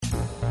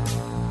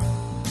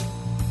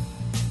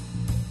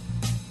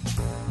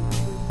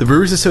The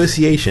Brewers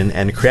Association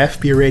and Craft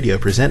Beer Radio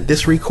present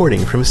this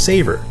recording from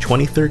Savor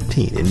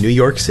 2013 in New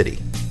York City.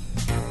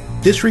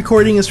 This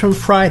recording is from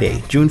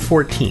Friday, June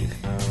 14th.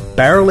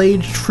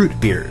 Barrel-aged fruit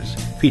beers,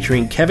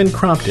 featuring Kevin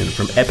Crompton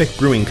from Epic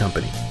Brewing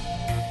Company.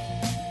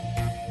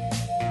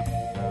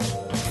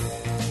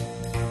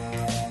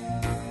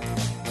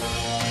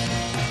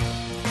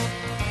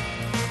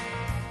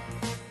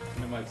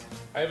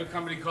 I have a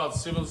company called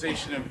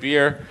Civilization of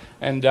Beer,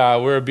 and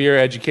we're a beer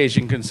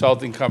education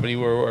consulting company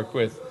where we work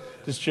with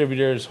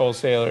distributors,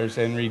 wholesalers,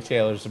 and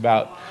retailers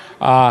about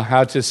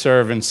how to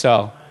serve and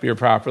sell beer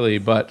properly.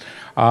 But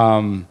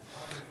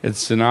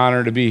it's an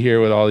honor to be here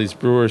with all these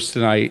brewers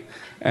tonight.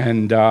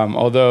 And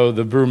although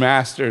the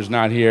brewmaster is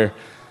not here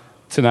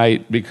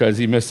tonight because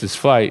he missed his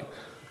flight,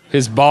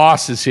 his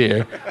boss is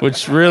here,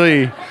 which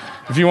really,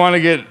 if you want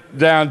to get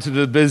down to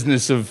the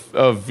business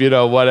of you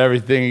know why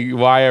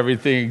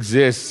everything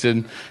exists,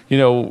 and you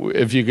know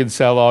if you can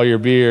sell all your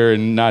beer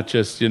and not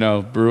just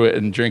brew it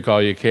and drink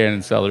all you can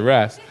and sell the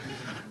rest,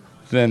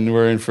 then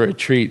we're in for a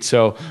treat.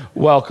 So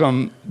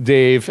welcome,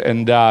 Dave,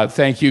 and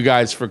thank you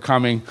guys for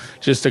coming.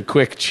 Just a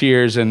quick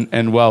cheers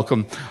and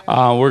welcome.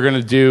 We're going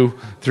to do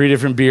 3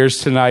 different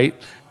beers tonight,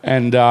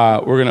 and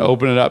we're going to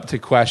open it up to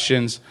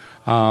questions.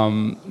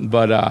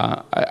 But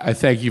I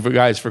thank you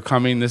guys for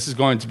coming. This is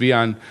going to be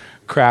on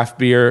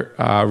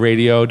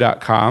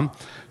craftbeerradio.com.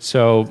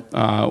 So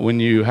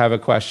when you have a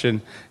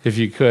question, if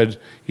you could,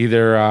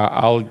 either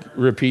I'll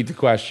repeat the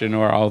question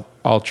or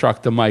I'll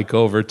truck the mic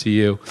over to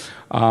you.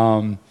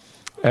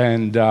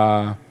 And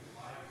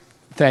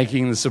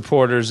thanking the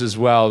supporters as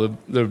well,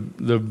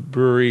 the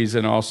breweries,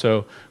 and also,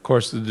 of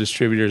course, the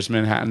distributors,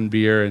 Manhattan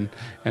Beer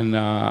and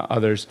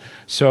others.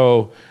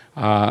 So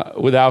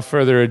without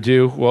further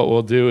ado, what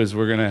we'll do is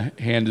we're going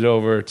to hand it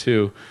over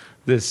to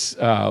this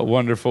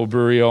wonderful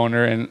brewery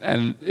owner.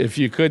 And if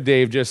you could,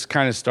 Dave, just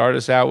kind of start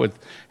us out with,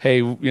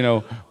 hey,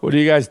 what are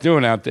you guys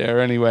doing out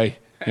there anyway?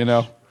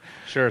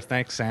 Sure,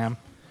 thanks, Sam.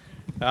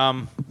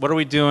 What are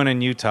we doing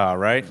in Utah,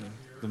 right?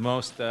 The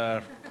most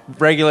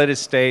regulated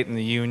state in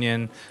the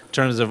union in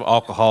terms of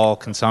alcohol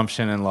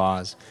consumption and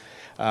laws.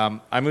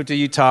 I moved to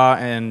Utah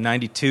in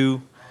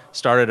 '92,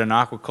 started an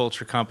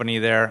aquaculture company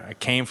there. I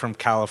came from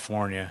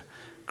California,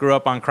 grew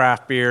up on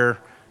craft beer,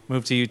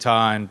 moved to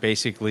Utah, and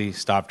basically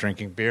stopped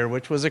drinking beer,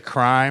 which was a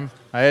crime,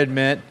 I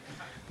admit,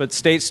 but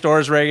state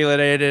stores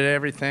regulated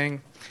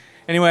everything.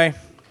 Anyway,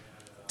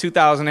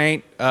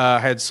 2008, I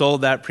had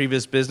sold that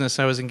previous business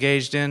I was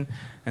engaged in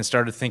and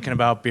started thinking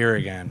about beer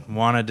again.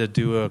 Wanted to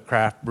do a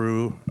craft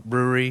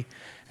brewery,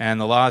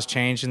 and the laws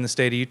changed in the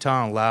state of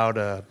Utah and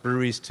allowed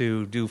breweries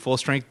to do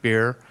full-strength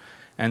beer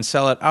and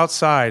sell it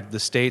outside the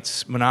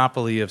state's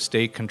monopoly of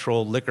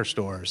state-controlled liquor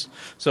stores.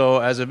 So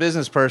as a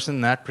business person,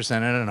 that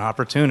presented an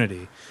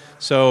opportunity.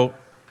 So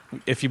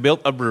if you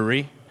built a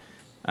brewery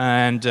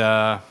and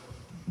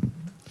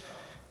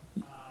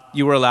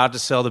you were allowed to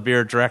sell the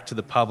beer direct to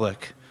the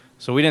public,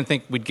 so we didn't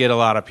think we'd get a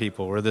lot of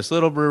people. We're this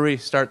little brewery,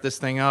 start this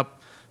thing up,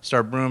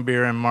 start brewing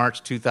beer in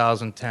March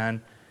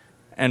 2010,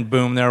 and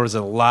boom, there was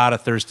a lot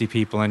of thirsty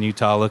people in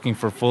Utah looking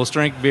for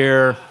full-strength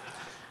beer.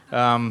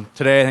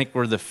 Today, I think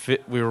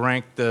we were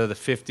ranked the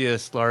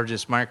 50th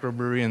largest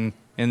microbrewery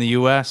in the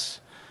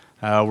U.S.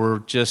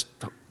 We're just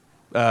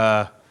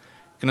going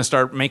to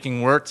start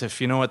making wort. If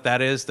you know what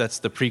that is, that's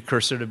the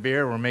precursor to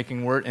beer. We're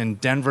making wort in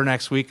Denver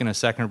next week in a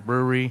second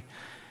brewery,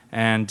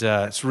 and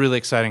it's really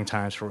exciting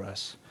times for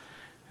us.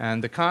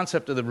 And the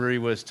concept of the brewery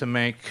was to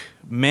make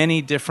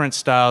many different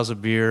styles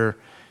of beer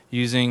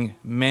using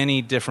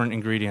many different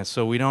ingredients.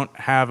 So we don't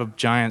have a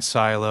giant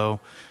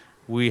silo.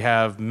 We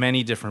have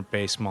many different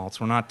base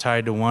malts. We're not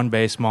tied to one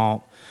base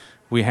malt.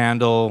 We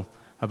handle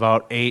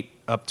about 8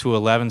 up to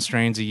 11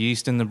 strains of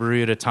yeast in the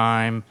brewery at a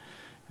time.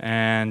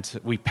 And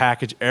we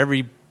package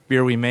every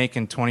beer we make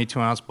in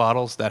 22-ounce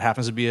bottles. That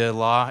happens to be a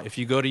law. If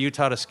you go to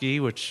Utah to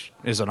ski, which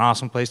is an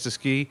awesome place to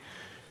ski,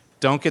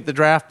 don't get the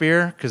draft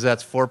beer because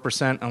that's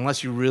 4%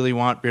 unless you really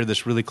want beer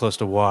that's really close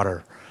to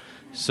water.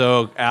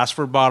 So ask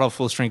for bottled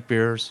full-strength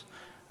beers.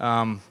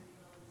 What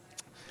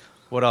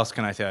else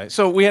can I tell you?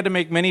 So we had to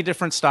make many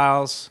different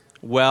styles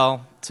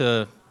well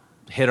to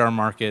hit our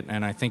market,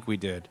 and I think we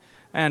did.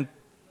 And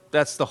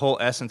that's the whole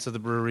essence of the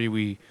brewery.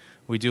 We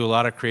do a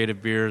lot of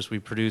creative beers. We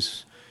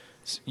produce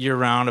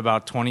year-round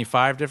about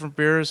 25 different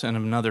beers and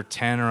another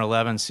 10 or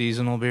 11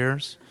 seasonal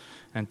beers.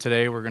 And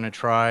today we're going to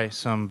try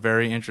some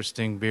very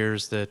interesting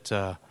beers that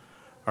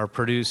are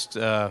produced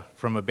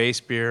from a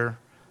base beer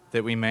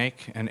that we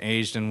make and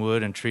aged in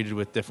wood and treated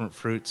with different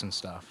fruits and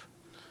stuff.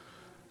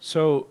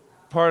 So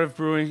part of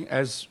brewing,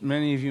 as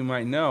many of you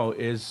might know,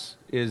 is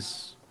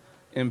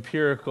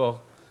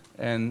empirical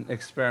and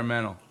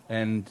experimental.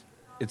 And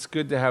it's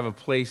good to have a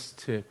place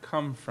to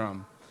come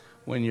from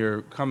when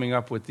you're coming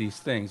up with these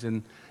things.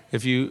 And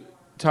if you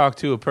talk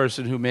to a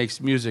person who makes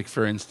music,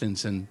 for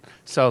instance, and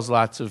sells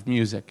lots of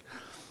music,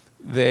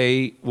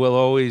 they will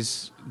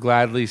always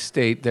gladly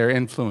state their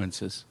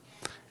influences.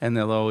 And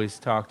they'll always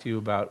talk to you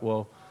about,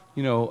 well,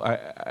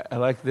 I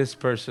like this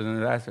person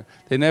and that.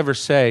 They never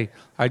say,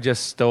 I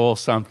just stole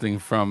something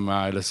from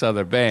this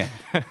other band.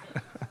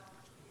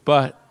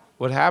 But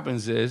what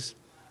happens is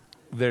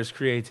there's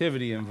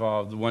creativity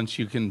involved once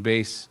you can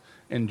base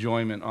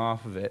enjoyment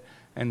off of it.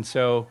 And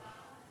so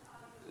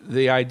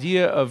the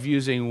idea of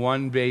using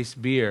one base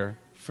beer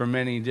for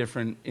many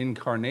different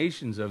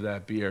incarnations of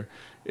that beer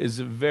is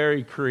a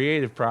very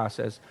creative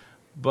process,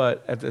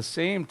 but at the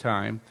same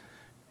time,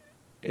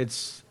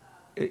 it's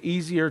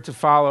easier to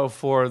follow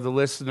for the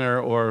listener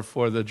or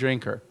for the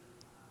drinker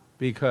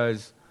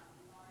because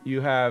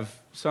you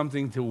have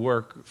something to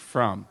work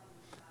from.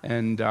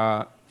 And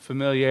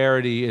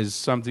familiarity is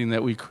something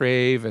that we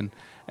crave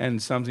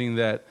and something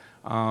that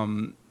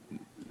I'm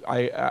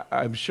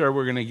sure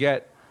we're going to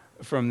get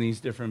from these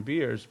different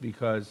beers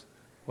because,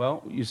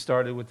 well, you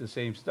started with the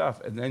same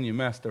stuff and then you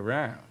messed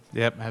around.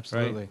 Yep,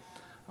 absolutely.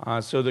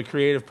 Right? So the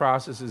creative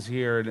process is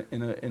here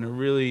in a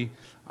really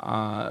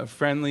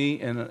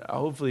friendly and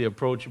hopefully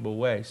approachable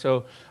way.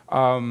 So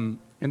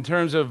in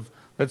terms of,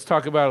 let's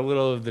talk about a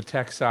little of the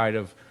tech side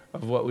of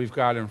what we've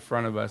got in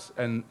front of us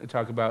and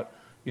talk about,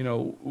 you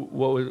know,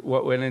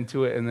 what went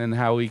into it and then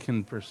how we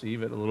can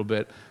perceive it a little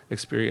bit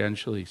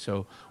experientially.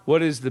 So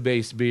what is the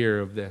base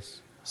beer of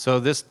this? So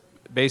this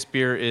base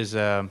beer is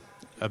a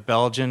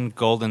Belgian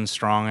Golden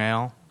Strong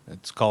Ale.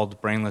 It's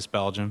called Brainless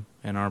Belgium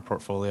in our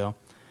portfolio.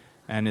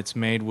 And it's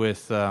made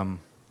with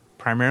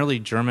primarily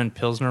German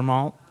Pilsner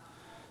malt,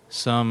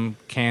 some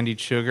candied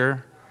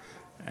sugar,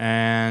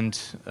 and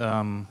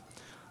a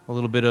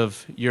little bit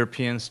of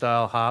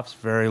European-style hops,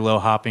 very low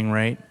hopping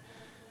rate.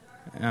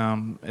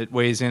 It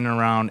weighs in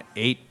around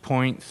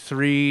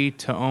 8.3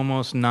 to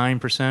almost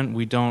 9%.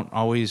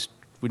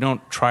 We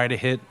don't try to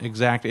hit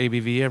exact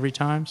ABV every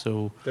time,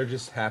 so they're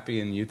just happy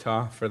in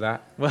Utah for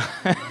that. Well,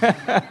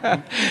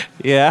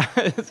 yeah,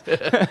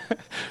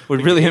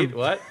 would really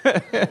what?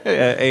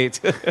 Yeah, 8.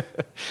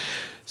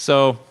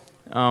 So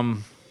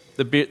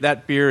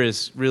that beer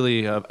is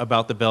really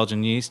about the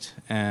Belgian yeast,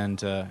 and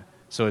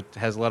so it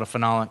has a lot of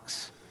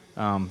phenolics,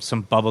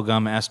 some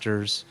bubblegum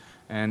esters.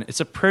 And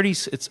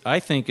I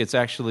think it's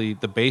actually,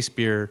 the base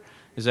beer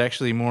is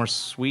actually more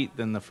sweet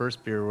than the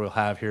first beer we'll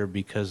have here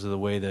because of the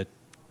way that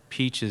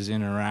peaches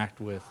interact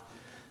with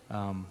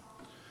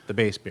the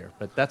base beer.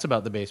 But that's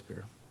about the base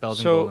beer,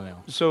 Belgian Golden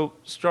Ale. So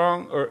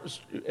strong,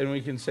 and we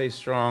can say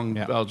strong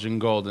Belgian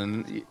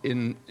Golden.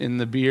 In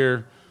the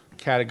beer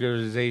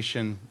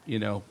categorization,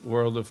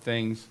 world of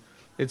things,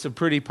 it's a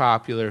pretty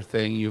popular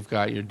thing. You've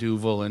got your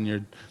Duvel and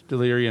your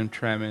Delirium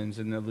Tremens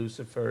and the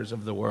Lucifers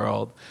of the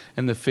world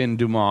and the Fin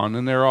du Monde,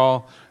 and they're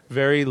all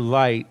very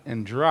light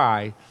and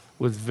dry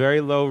with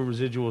very low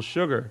residual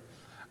sugar.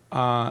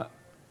 But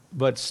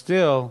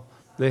still,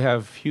 they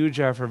have huge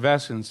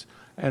effervescence,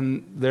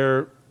 and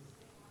they're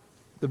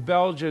the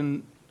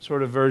Belgian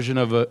sort of version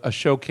of a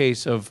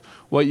showcase of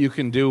what you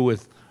can do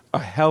with a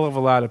hell of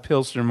a lot of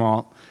Pilsner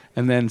malt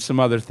and then some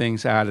other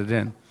things added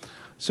in.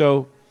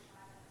 So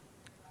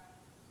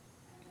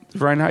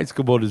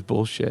Reinheitsgebot is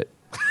bullshit.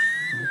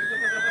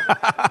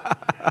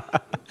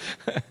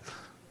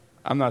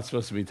 I'm not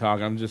supposed to be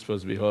talking. I'm just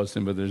supposed to be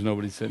hosting, but there's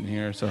nobody sitting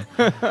here. So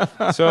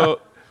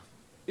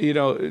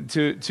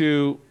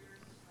to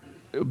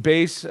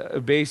base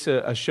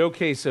a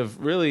showcase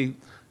of really,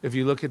 if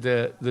you look at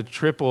the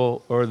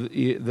triple or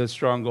the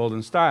strong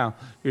golden style,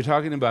 you're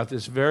talking about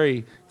this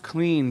very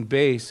clean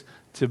base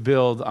to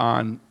build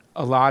on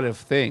a lot of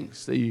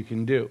things that you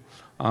can do.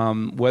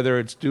 Whether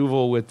it's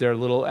Duvel with their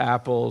little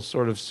apple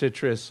sort of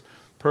citrus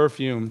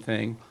perfume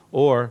thing,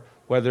 or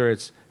whether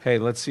it's, hey,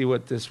 let's see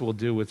what this will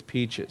do with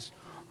peaches.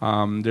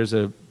 There's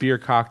a beer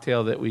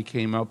cocktail that we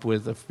came up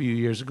with a few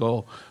years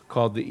ago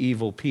called the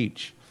Evil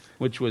Peach,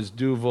 which was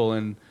Duvel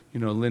and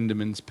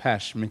Lindemann's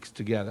Pesch mixed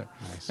together.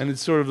 Nice. And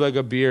it's sort of like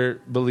a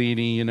beer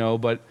Bellini,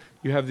 but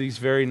you have these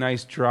very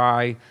nice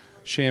dry,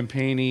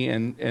 champagne-y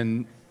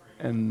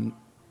and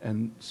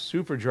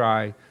super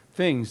dry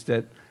things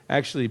that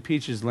actually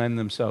peaches lend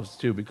themselves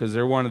to because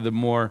they're one of the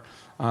more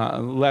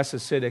less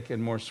acidic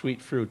and more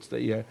sweet fruits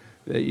that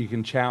you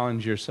can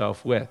challenge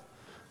yourself with.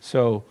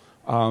 So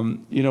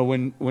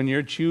when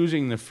you're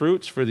choosing the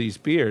fruits for these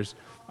beers,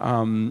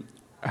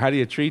 how do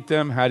you treat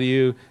them? How do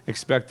you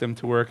expect them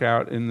to work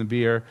out in the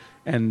beer?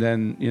 And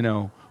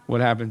then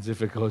what happens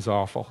if it goes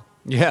awful?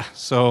 Yeah,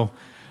 so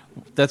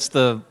that's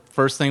the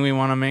first thing we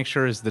want to make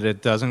sure is that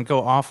it doesn't go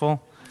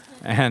awful.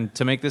 And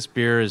to make this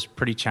beer is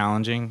pretty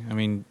challenging. I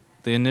mean,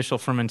 the initial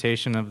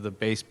fermentation of the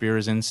base beer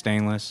is in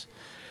stainless.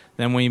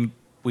 Then we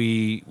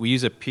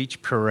use a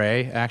peach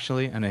puree,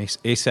 actually, an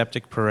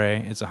aseptic puree.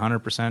 It's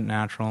 100%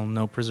 natural,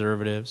 no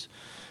preservatives,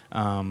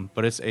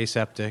 but it's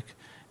aseptic.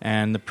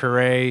 And the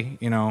puree,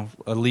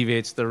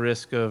 alleviates the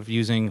risk of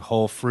using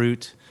whole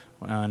fruit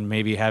and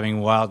maybe having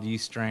wild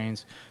yeast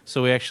strains.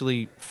 So we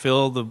actually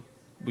fill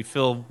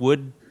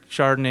wood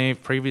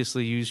Chardonnay,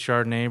 previously used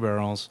Chardonnay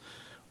barrels,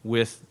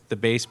 with the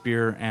base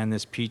beer and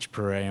this peach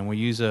puree. And we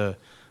use a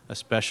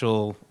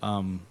special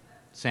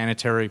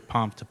sanitary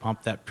pump to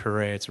pump that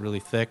puree. It's really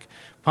thick.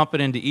 Pump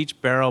it into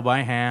each barrel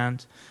by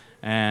hand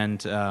and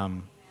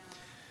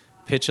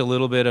pitch a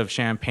little bit of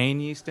champagne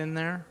yeast in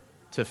there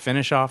to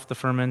finish off the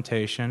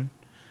fermentation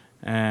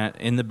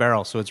in the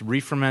barrel. So it's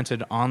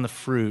re-fermented on the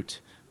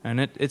fruit and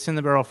it's in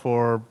the barrel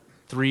for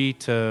 3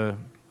 to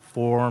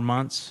 4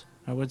 months,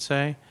 I would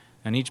say,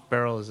 and each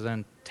barrel is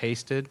then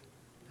tasted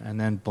and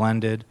then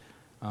blended.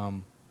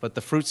 But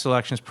the fruit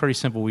selection is pretty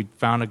simple. We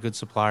found a good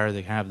supplier.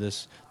 They have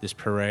this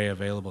puree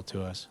available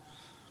to us.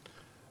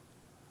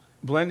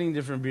 Blending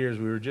different beers.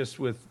 We were just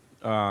with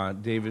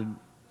David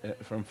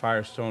from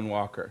Firestone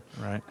Walker.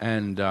 Right.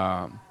 And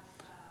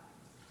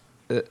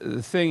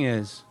the thing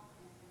is,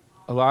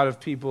 a lot of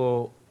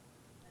people,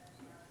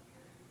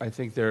 I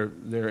think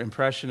their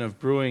impression of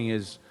brewing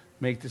is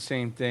make the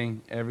same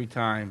thing every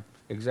time,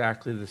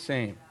 exactly the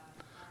same.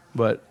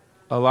 But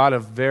a lot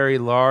of very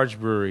large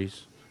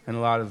breweries and a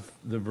lot of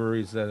the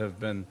breweries that have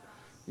been,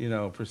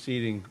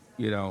 preceding,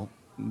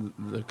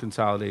 the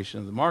consolidation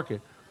of the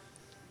market,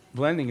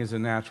 blending is a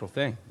natural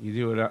thing. You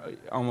do it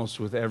almost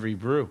with every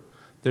brew.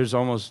 There's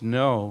almost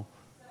no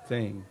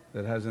thing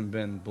that hasn't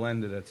been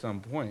blended at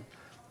some point.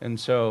 And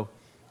so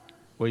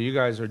what you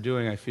guys are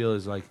doing, I feel,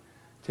 is like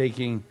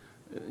taking,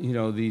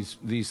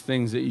 these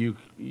things that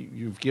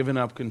you've given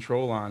up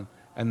control on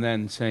and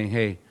then saying,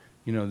 hey,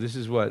 this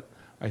is what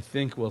I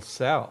think will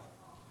sell,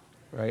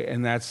 right?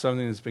 And that's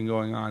something that's been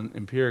going on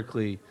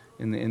empirically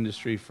in the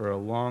industry for a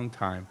long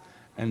time.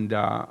 And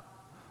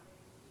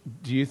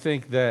do you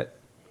think that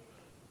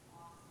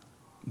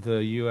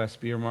the U.S.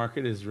 beer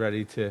market is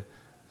ready to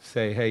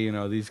say, hey,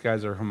 these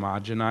guys are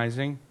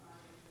homogenizing?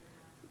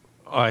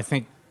 I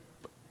think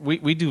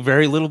we do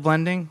very little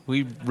blending.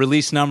 We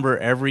release number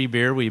every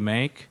beer we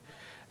make.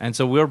 And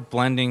so we're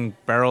blending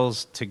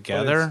barrels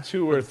together. Well, it's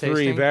 2 or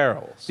 3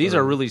 barrels. These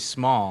are really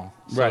small.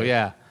 So right.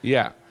 Yeah.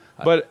 Yeah.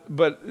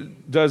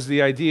 But does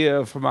the idea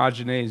of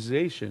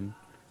homogenization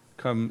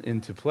come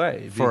into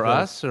play? For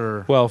us,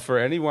 or? Well, for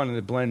anyone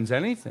that blends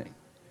anything.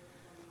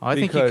 I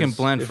think you can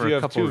blend for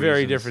a couple of reasons. If you have 2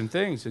 very different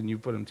things and you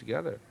put them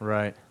together,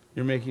 right,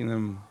 you're making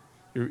them.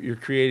 You're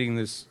creating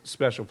this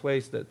special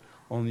place that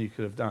only you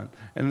could have done,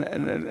 and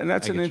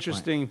that's an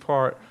interesting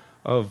part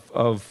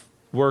of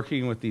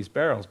working with these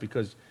barrels,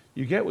 because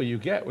you get what you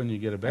get when you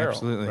get a barrel.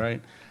 Absolutely.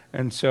 Right?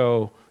 And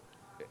so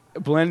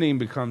blending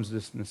becomes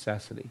this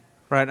necessity.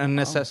 Right, a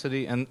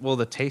necessity, and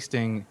the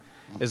tasting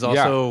is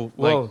also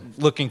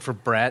looking for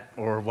Brett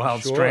or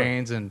wild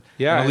strains and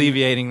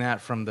alleviating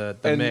that from the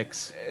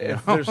mix.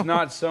 If there's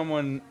not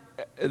someone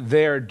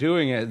there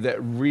doing it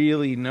that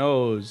really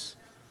knows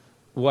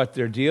what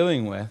they're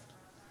dealing with,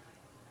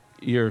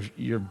 you're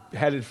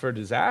headed for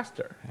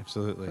disaster.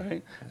 Absolutely.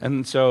 Right?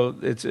 And so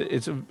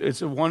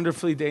it's a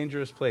wonderfully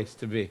dangerous place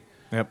to be.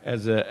 Yep.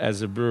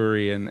 As a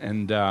brewery,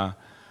 and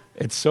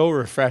it's so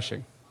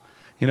refreshing.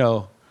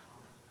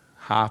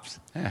 Hops.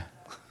 Yeah.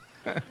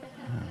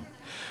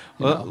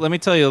 Well, let me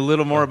tell you a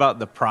little more about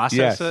the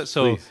process. Yes,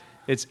 so please.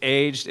 It's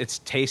aged, it's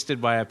tasted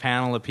by a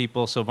panel of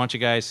people. So a bunch of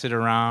guys sit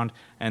around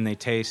and they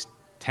taste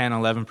 10,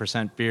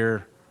 11%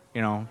 beer,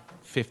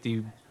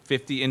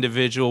 50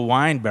 individual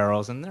wine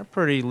barrels, and they're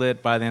pretty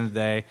lit by the end of the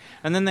day.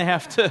 And then they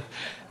have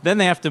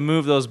to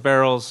move those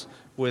barrels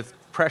with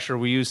pressure.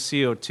 We use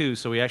CO2,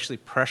 so we actually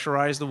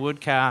pressurize the wood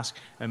cask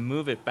and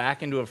move it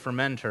back into a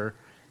fermenter.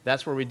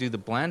 That's where we do the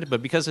blend.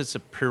 But because it's a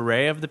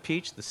puree of the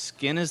peach, the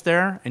skin is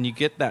there, and you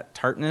get that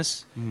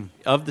tartness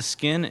of the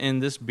skin in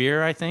this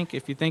beer, I think,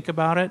 if you think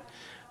about it,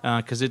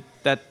 because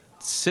that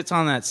sits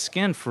on that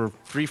skin for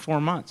 3-4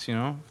 months,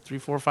 3,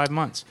 4, 5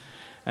 months.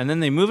 And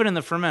then they move it in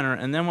the fermenter,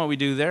 and then what we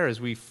do there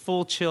is we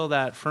full chill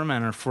that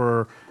fermenter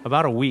for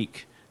about a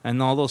week. And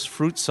all those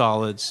fruit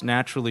solids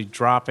naturally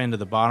drop into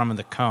the bottom of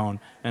the cone,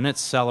 and it's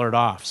cellared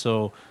off.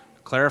 So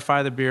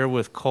clarify the beer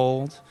with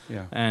cold,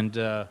 and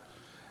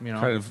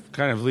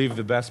kind of leave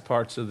the best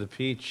parts of the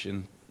peach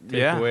and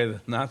take away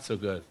the not so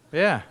good.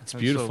 Yeah, it's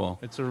beautiful.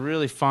 So it's a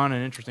really fun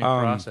and interesting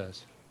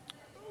process.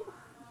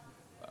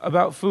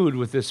 About food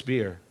with this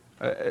beer,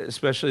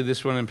 especially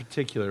this one in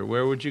particular,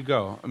 where would you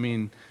go? I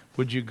mean,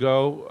 would you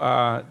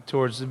go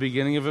towards the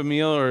beginning of a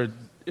meal, or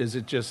is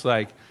it just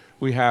like,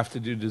 we have to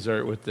do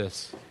dessert with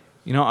this?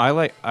 I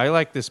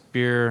like this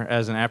beer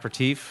as an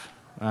aperitif.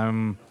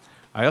 I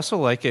also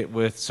like it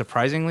with,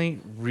 surprisingly,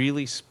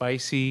 really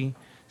spicy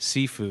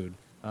seafood.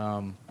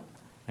 I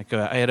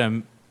had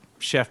a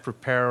chef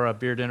prepare a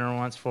beer dinner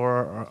once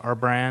for our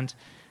brand,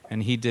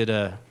 and he did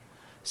a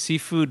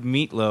seafood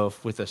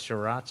meatloaf with a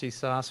sriracha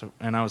sauce,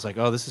 and I was like,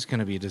 oh, this is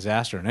going to be a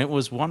disaster. And it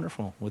was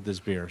wonderful with this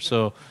beer.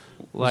 So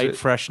light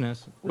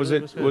freshness. Was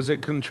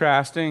it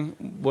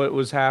contrasting what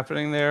was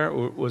happening there?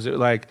 Or was it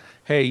like,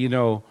 hey,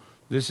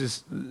 this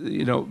is,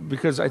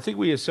 because I think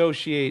we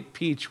associate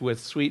peach with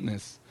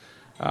sweetness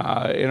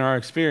in our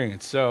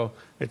experience. So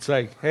it's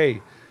like,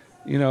 hey,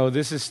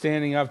 this is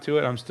standing up to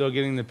it. I'm still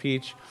getting the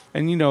peach.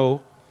 And,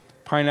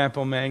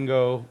 pineapple,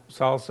 mango,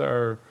 salsa,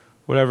 or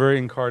whatever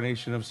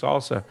incarnation of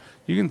salsa,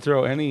 you can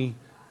throw any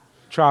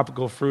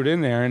tropical fruit in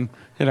there. And,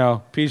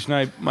 peach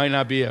might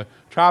not be a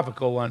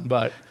tropical one,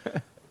 but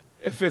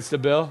it fits the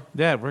bill.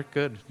 Yeah, it worked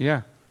good.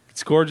 Yeah.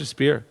 It's gorgeous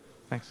beer.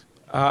 Thanks.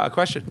 A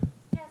question?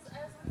 Yes,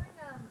 I was wondering,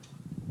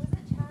 was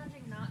it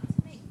challenging not to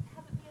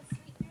have it be a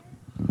sweet beer?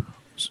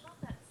 It's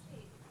not that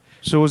sweet.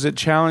 So was it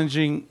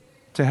challenging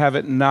to have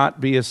it not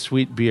be a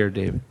sweet beer,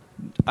 David?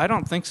 I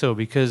don't think so,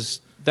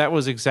 because that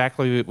was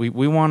exactly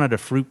we wanted a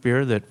fruit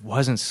beer that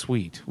wasn't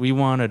sweet. We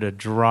wanted a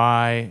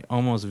dry,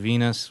 almost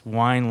Venus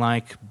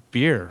wine-like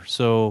beer.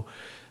 So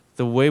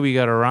the way we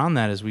got around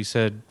that is we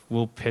said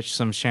we'll pitch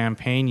some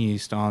champagne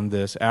yeast on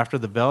this after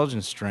the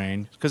Belgian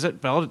strain, because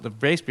the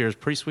base beer is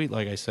pretty sweet,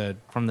 like I said,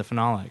 from the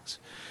phenolics.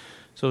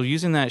 So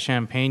using that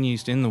champagne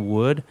yeast in the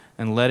wood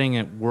and letting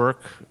it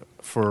work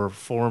for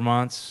 4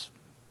 months,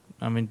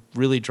 I mean,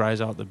 really dries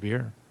out the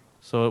beer.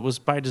 So it was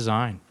by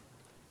design.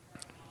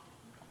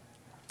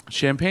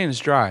 Champagne is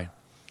dry.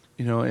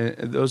 You know,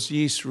 those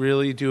yeasts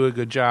really do a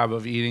good job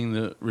of eating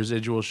the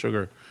residual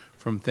sugar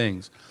from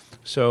things.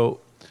 So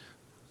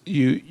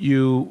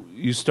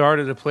you start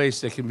at a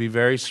place that can be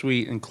very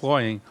sweet and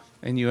cloying,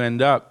 and you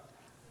end up,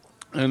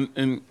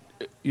 and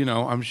you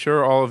know, I'm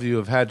sure all of you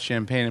have had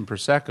champagne and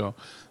prosecco.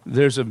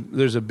 There's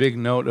a big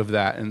note of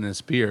that in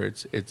this beer.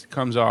 It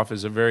comes off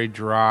as a very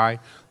dry, a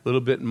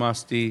little bit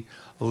musty,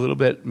 a little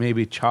bit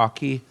maybe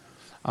chalky,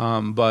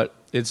 but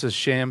it's a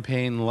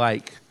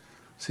champagne-like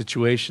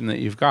situation that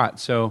you've got.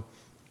 So,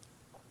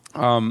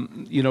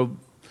 you know,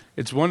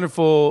 it's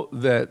wonderful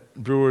that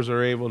brewers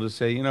are able to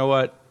say, you know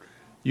what,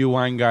 you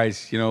wine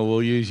guys, you know,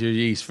 we'll use your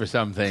yeast for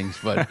some things,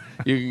 but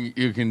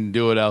you can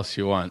do what else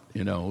you want.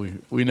 You know,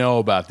 we know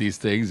about these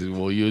things, and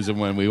we'll use them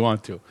when we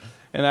want to,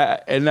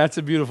 and that's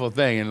a beautiful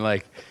thing. And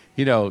like,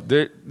 you know,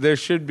 there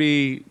should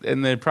be,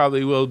 and there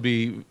probably will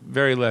be,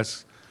 very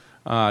less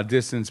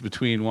distance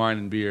between wine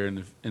and beer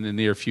in the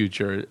near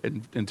future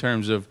in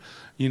terms of,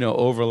 you know,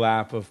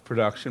 overlap of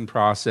production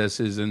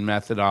processes and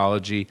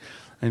methodology,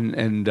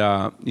 and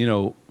you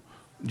know,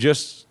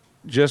 just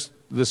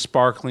the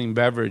sparkling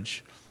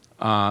beverage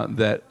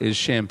that is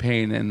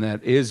champagne and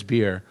that is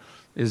beer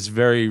is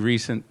very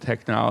recent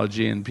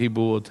technology, and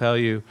people will tell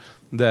you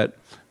that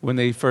when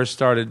they first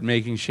started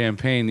making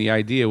champagne, the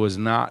idea was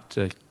not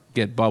to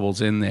get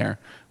bubbles in there,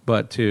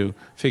 but to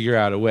figure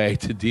out a way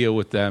to deal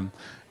with them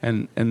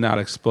and not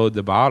explode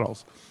the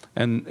bottles.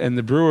 And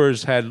the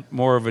brewers had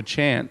more of a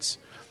chance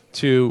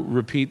to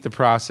repeat the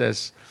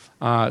process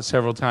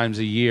several times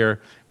a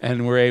year,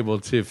 and were able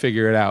to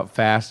figure it out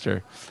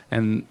faster.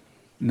 And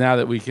now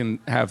that we can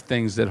have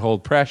things that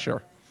hold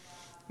pressure,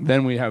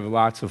 then we have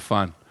lots of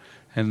fun.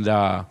 And,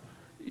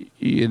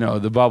 you know,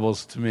 the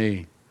bubbles, to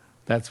me,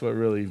 that's what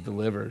really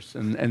delivers.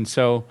 And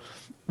so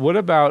what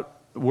about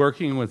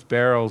working with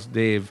barrels,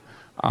 Dave,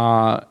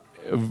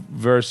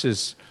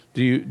 versus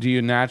do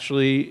you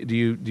naturally, do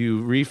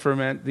you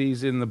re-ferment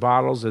these in the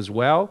bottles as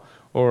well,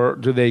 or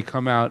do they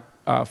come out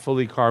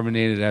fully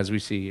carbonated as we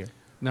see here?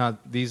 No,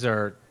 these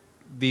are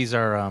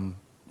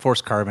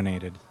force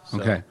carbonated. So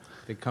Okay.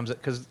 It comes,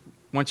 because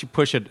once you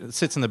push it, it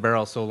sits in the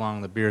barrel so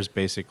long, the beer's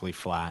basically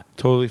flat.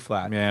 Totally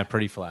flat. Yeah,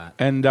 pretty flat.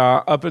 And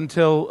up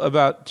until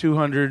about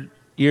 200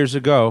 years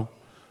ago,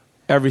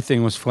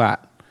 everything was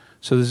flat.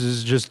 So this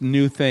is just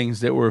new things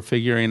that we're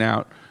figuring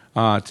out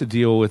to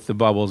deal with the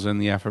bubbles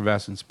and the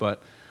effervescence.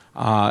 But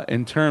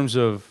in terms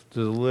of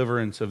the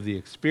deliverance of the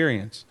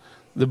experience,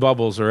 the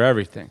bubbles are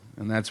everything.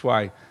 And that's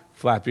why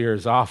flat beer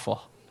is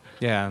awful.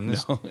 Yeah, and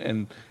this,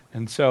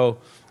 And so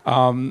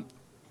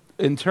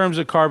in terms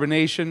of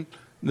carbonation,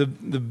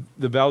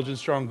 the Belgian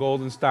Strong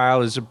Golden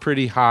style is a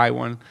pretty high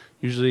one,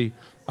 usually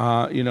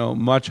you know,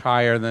 much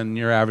higher than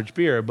your average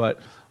beer. But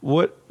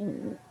what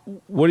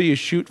do you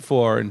shoot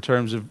for in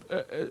terms of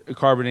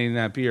carbonating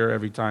that beer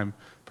every time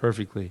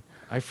perfectly?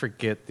 I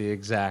forget the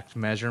exact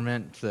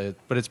measurement,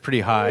 but it's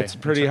pretty high. It's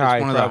pretty high.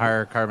 It's one of the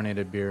higher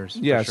carbonated beers.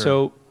 Yeah, for sure.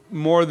 so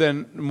more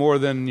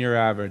than your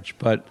average,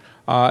 but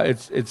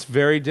it's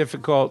very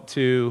difficult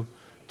to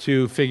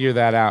figure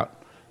that out.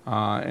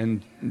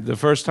 And the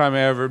first time I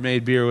ever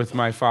made beer with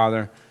my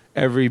father,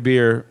 every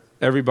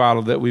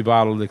bottle that we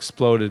bottled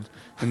exploded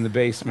in the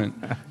basement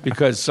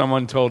because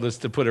someone told us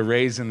to put a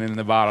raisin in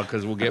the bottle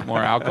because we'll get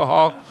more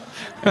alcohol.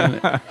 And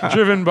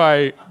driven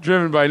by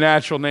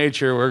natural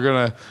nature, we're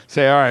gonna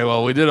say, all right,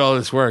 well, we did all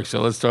this work,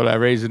 so let's throw that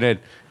raisin in.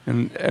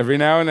 And every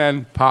now and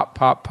then, pop,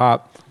 pop,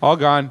 pop, all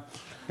gone.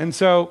 And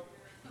so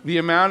the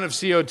amount of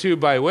CO2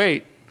 by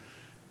weight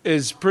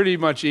is pretty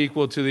much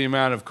equal to the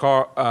amount of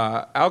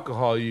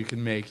alcohol you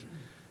can make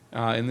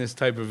in this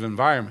type of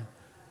environment.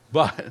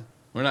 But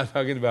we're not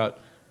talking about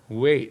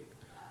weight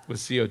with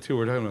CO2.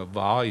 We're talking about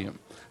volume.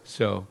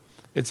 So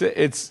it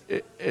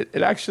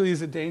actually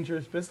is a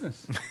dangerous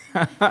business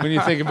when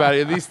you think about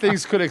it. These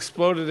things could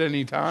explode at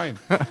any time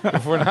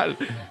if we're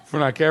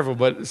not careful.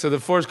 But so the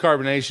forced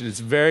carbonation is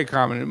very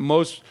common.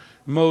 Most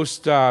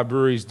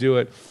breweries do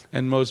it,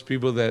 and most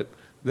people that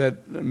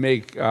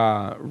make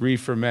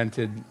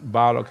re-fermented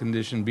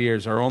bottle-conditioned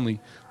beers are only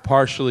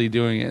partially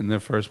doing it in the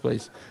first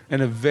place.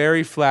 And a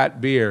very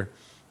flat beer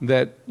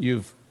that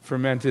you've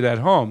fermented at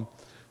home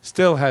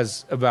still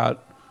has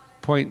about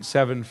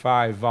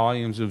 0.75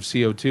 volumes of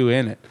CO2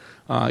 in it,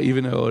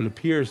 even though it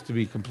appears to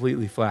be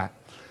completely flat.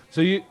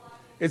 So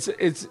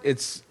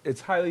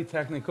it's highly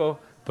technical,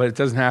 but it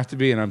doesn't have to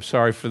be. And I'm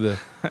sorry for the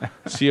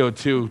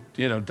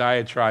CO2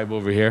 diatribe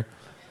over here.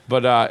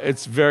 But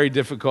it's very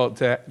difficult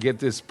to get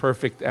this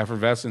perfect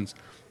effervescence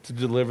to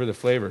deliver the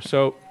flavor.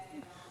 So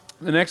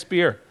the next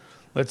beer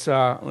let's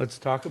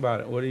talk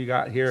about it. What do you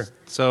got here?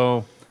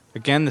 So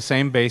again, the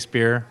same base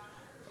beer,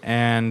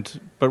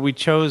 but we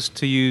chose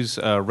to use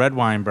red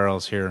wine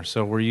barrels here.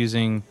 So we're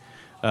using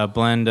a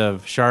blend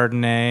of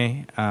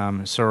Chardonnay,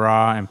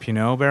 Syrah, and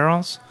Pinot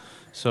barrels.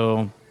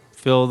 So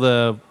fill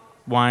the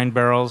wine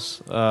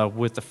barrels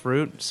with the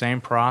fruit.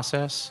 Same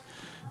process.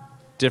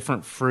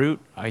 Different fruit.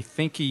 I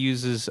think he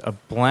uses a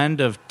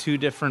blend of two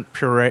different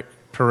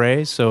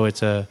purees. So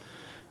it's a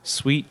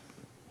sweet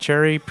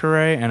cherry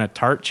puree and a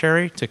tart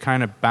cherry to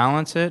kind of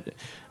balance it.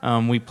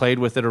 We played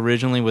with it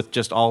originally with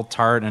just all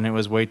tart, and it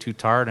was way too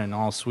tart, and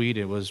all sweet,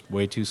 it was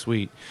way too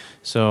sweet.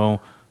 So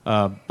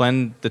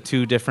blend the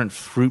two different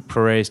fruit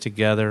purees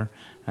together,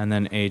 and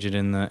then age it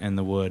in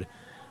the wood.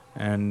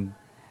 And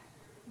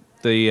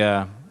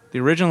the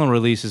original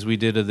releases we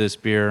did of this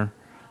beer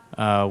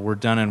were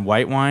done in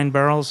white wine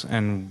barrels,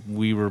 and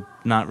we were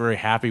not very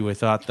happy. We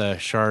thought the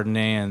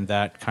Chardonnay and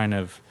that kind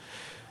of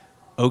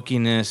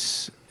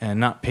oakiness and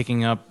not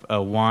picking up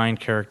a wine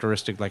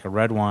characteristic like a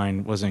red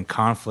wine was in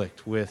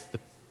conflict with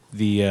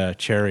the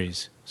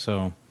cherries.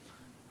 So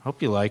I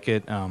hope you like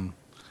it.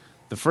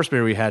 The first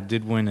beer we had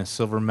did win a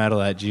silver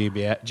medal at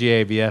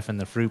GABF in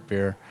the fruit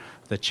beer.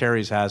 The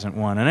cherries hasn't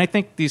won. And I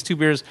think these two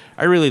beers,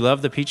 I really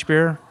love the peach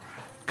beer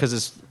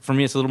because for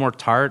me it's a little more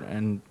tart,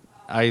 and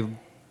I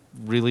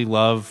really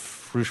love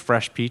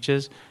fresh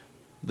peaches.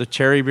 The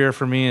cherry beer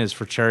for me is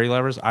for cherry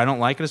lovers. I don't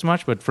like it as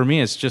much, but for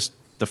me it's just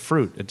the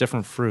fruit, a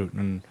different fruit,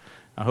 and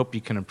I hope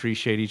you can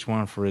appreciate each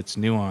one for its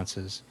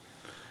nuances.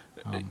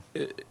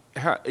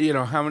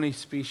 How many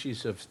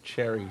species of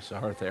cherries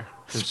are there?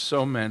 There's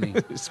so many.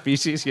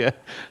 Species, yeah.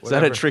 Is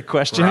that a trick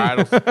question?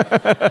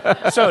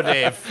 So,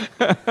 Dave,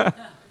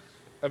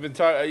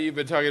 you've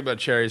been talking about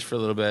cherries for a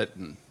little bit,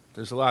 and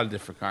there's a lot of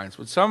different kinds.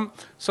 But some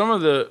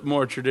of the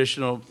more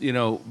traditional,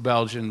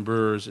 Belgian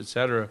brewers,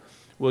 etc.,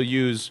 will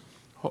use,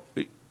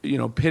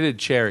 pitted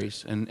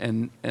cherries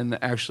and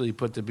actually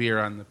put the beer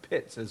on the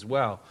pits as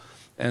well.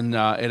 And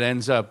it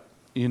ends up,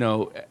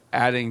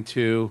 adding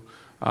to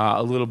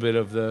a little bit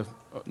of the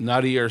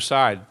nuttier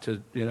side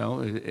to,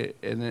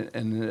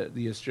 and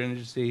the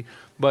astringency.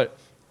 But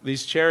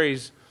these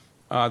cherries,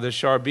 the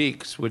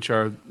Charbiques, which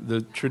are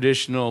the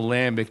traditional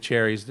lambic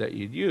cherries that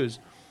you'd use,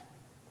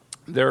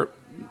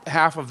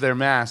 half of their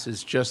mass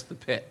is just the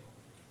pit.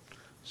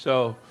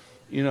 So,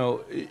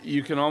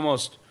 you can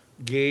almost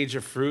gauge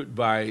a fruit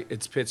by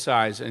its pit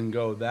size and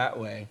go that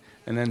way,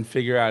 and then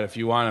figure out if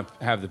you want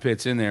to have the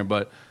pits in there.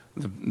 But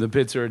the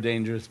pits are a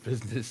dangerous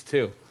business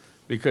too,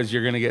 because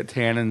you're going to get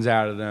tannins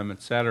out of them,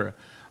 etc.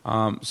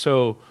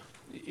 So,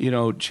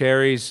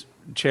 cherries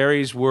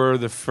were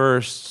the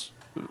first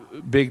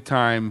big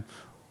time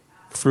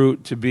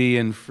fruit to be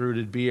in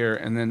fruited beer,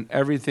 and then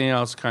everything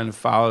else kind of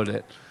followed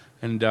it.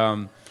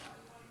 And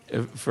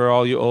for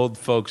all you old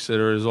folks that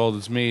are as old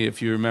as me,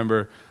 if you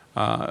remember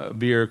a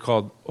beer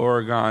called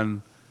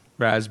Oregon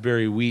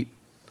Raspberry Wheat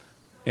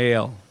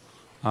Ale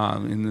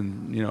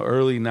in the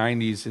early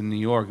 90s in New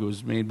York. It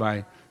was made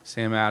by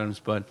Sam Adams,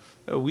 but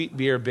a wheat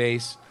beer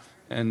base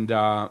and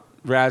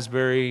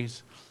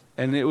raspberries,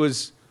 and it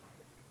was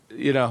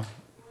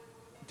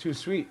too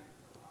sweet,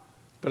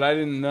 but I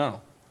didn't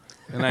know.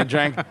 And I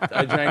drank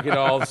it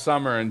all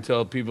summer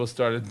until people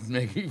started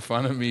making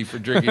fun of me for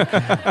drinking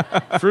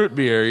fruit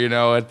beer,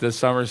 at the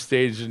summer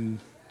stage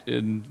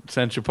in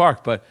Central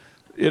Park. But,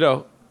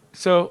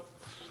 so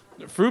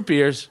fruit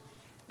beers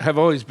have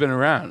always been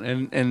around,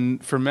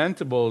 and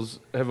fermentables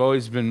have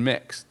always been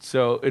mixed.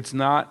 So it's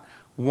not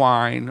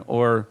wine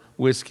or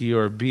whiskey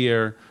or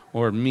beer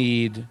or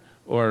mead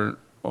or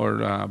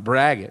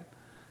braggot.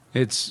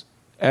 It's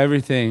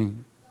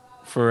everything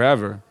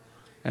forever.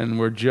 And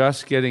we're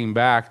just getting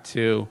back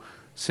to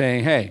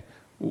saying, hey,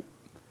 there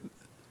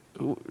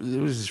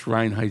was this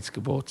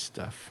Reinheitsgebot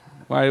stuff.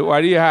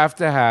 Why do you have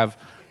to have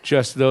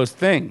just those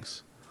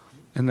things?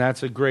 And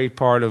that's a great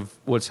part of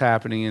what's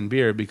happening in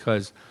beer,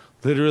 because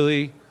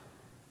literally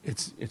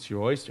it's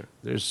your oyster.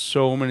 There's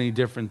so many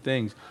different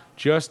things.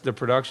 Just the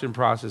production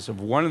process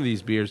of one of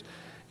these beers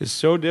is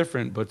so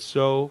different but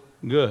so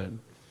good,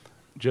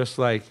 just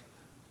like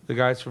the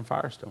guys from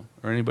Firestone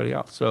or anybody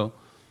else. So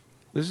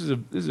this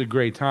is a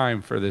great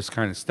time for this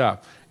kind of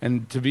stuff.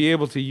 And to be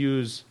able to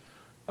use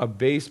a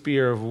base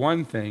beer of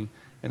one thing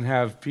and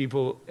have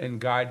people and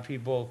guide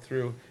people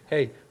through,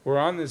 hey, we're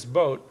on this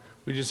boat.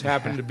 We just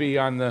happen to be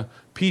on the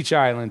Peach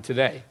Island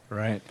today.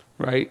 Right.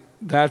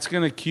 That's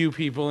going to cue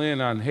people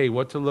in on, hey,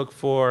 what to look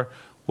for,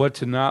 what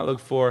to not look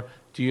for.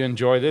 Do you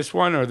enjoy this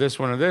one or this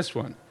one or this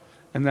one?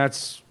 And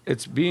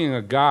it's being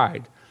a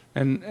guide.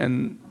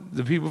 And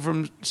the people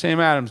from Sam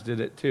Adams did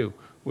it too,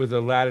 with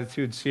the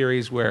Latitude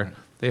series where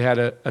they had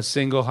a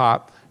single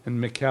hop, and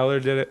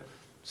McKellar did it.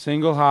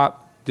 Single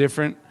hop,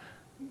 different,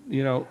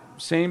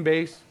 same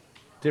base,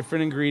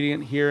 different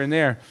ingredient here and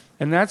there.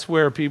 And that's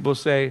where people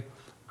say,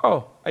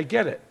 oh, I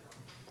get it.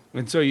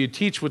 And so you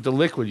teach with the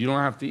liquid. You don't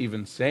have to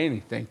even say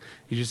anything.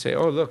 You just say,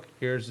 oh, look,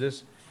 here's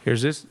this,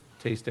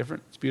 tastes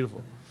different. It's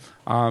beautiful.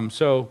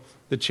 So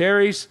the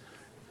cherries,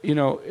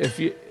 if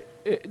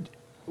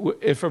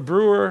a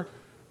brewer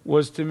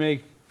was to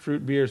make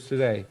fruit beers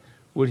today,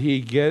 would he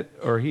get,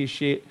 or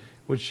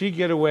would she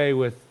get away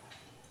with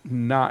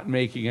not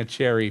making a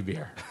cherry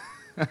beer?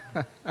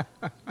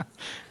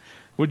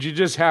 Would you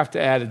just have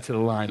to add it to the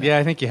lineup? Yeah,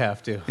 I think you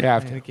have to. You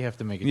have I to. think you have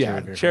to make a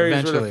cherry beer. Cherries were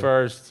Eventually. the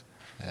first.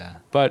 Yeah.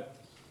 But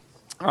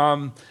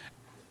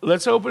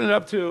let's open it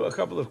up to a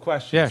couple of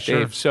questions, Yeah, sure.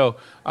 Dave. So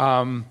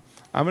I'm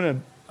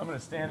gonna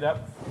stand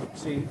up,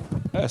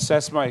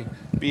 assess my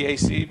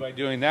BAC by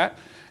doing that.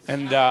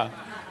 And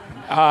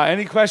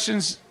any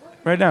questions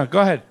right now?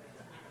 Go ahead.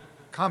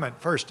 Comment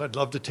first. I'd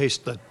love to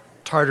taste the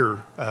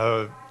tartar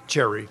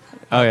cherry.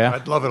 Oh, yeah?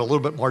 I'd love it a little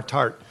bit more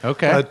tart.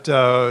 Okay.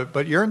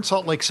 But you're in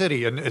Salt Lake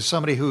City, and as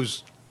somebody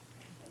who's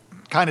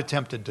kind of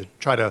tempted to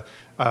try to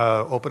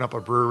open up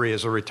a brewery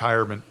as a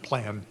retirement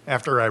plan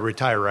after I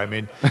retire, I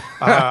mean,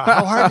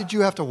 how hard did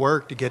you have to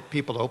work to get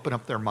people to open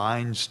up their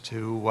minds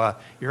to?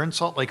 You're in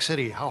Salt Lake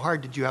City. How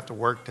hard did you have to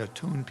work to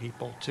tune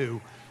people to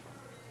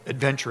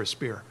adventurous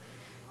beer?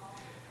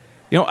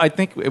 I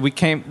think we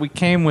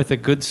came with a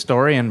good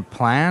story and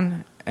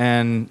plan,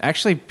 and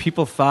actually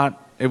people thought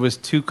it was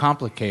too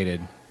complicated.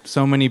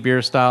 So many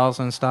beer styles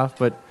and stuff,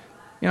 but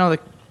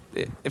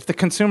if the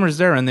consumer's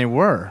there, and they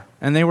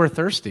were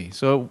thirsty,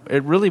 so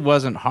it really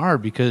wasn't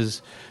hard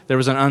because there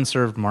was an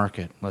unserved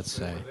market. Let's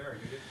say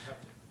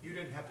You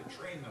didn't have to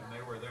train them;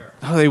 they were there.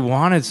 oh, they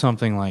wanted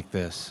something like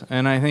this,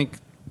 and I think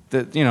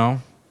that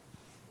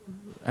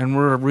and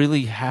we're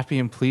really happy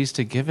and pleased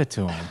to give it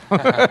to them.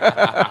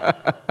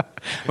 I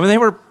mean, they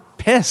were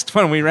pissed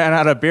when we ran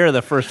out of beer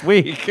the first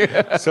week.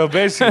 So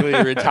basically,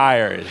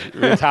 retire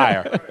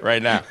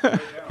right now.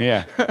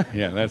 Yeah,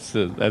 that's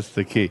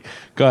the key.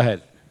 Go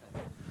ahead.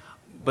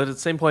 But at the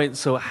same point,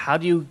 so how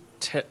do you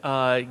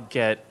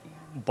get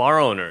bar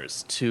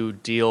owners to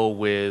deal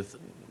with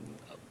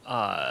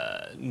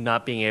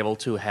not being able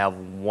to have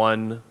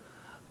one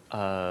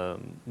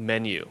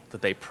menu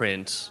that they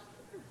print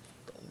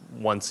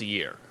once a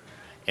year,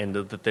 and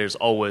that there's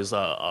always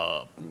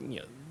a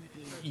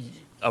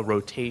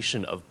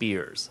rotation of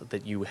beers,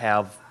 that you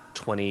have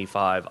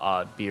 25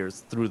 odd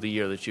beers through the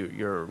year that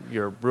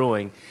you're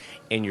brewing,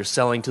 and you're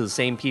selling to the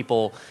same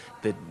people.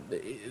 That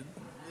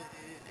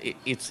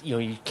it's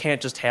you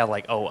can't just have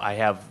like, oh, I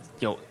have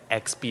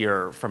X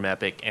beer from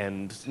Epic,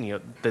 and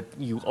that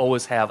you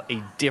always have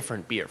a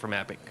different beer from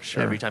Epic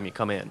every time you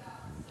come in.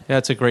 Yeah,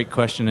 that's a great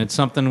question. It's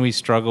something we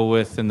struggle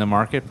with in the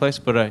marketplace,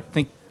 but I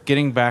think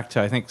getting back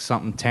to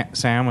something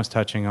Sam was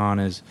touching on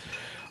is,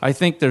 I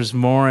think there's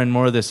more and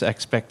more this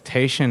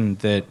expectation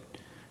that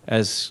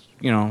as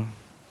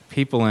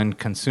people and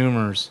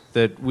consumers,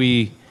 that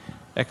we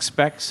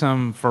expect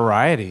some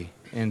variety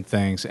in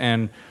things,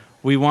 and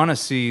we want to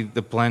see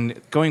the blend.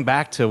 Going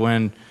back to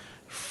when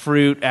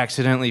fruit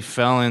accidentally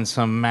fell in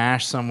some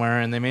mash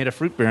somewhere and they made a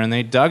fruit beer and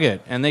they dug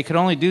it, and they could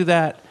only do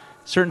that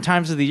certain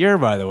times of the year,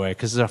 by the way,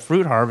 because the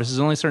fruit harvest is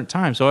only certain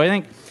times. So I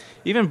think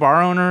even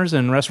bar owners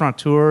and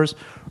restaurateurs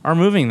are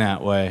moving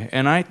that way,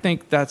 and I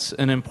think that's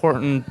an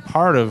important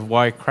part of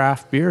why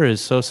craft beer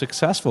is so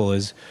successful.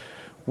 Is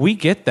we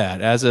get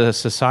that as a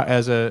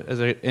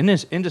society, in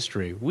this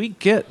industry, we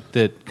get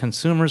that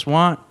consumers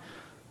want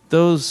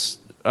those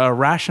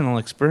rational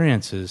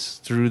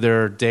experiences through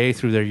their day,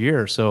 through their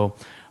year. So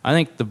I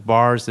think the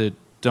bars that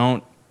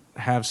don't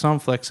have some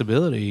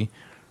flexibility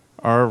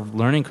are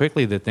learning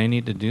quickly that they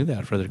need to do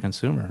that for their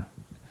consumer.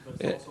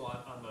 But it's also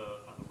on the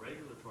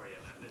regulatory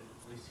end.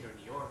 At least here in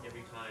New York,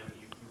 every time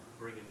you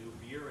bring a new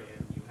beer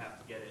in, you have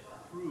to get it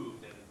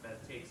approved, and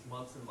that takes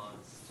months and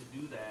months to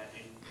do that,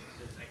 and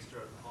there's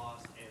extra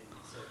cost. And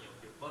so, if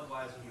you're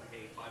Budweiser, you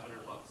pay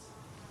 $500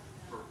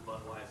 for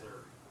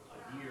Budweiser a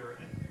year,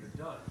 and you're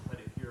done. But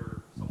if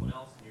you're someone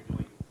else and you're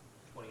doing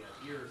 20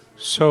 odd years,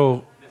 and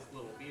So this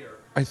little beer.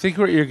 I think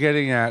what you're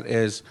getting at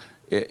is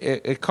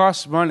it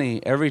costs money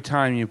every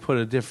time you put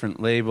a different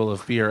label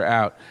of beer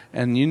out,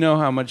 and you know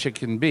how much it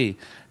can be.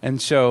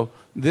 And so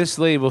this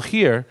label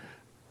here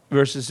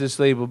versus this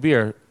label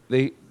beer,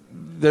 they're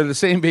the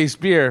same base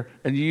beer,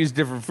 and you use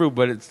different fruit,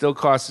 but it still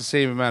costs the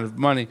same amount of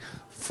money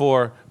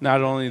for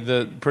not only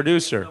the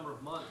producer,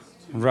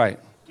 right,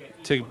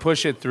 to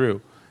push it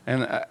through.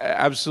 And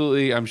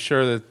absolutely, I'm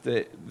sure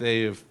that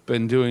they've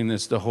been doing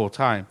this the whole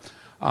time.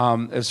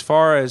 As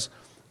far as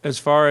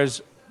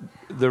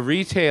the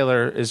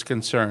retailer is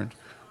concerned,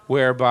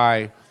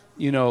 whereby,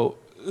 these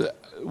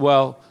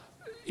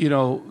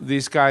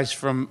guys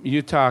from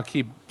Utah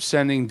keep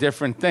sending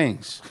different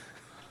things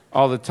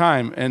all the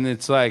time, and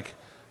it's like,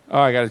 oh,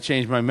 I got to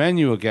change my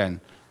menu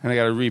again, and I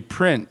got to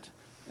reprint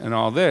and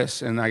all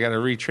this, and I got to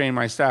retrain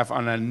my staff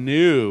on a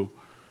new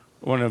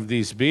one of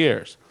these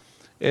beers.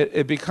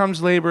 It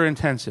becomes labor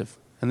intensive,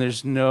 and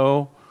there's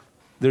no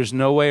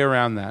way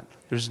around that.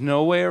 There's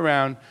no way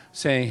around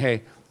saying,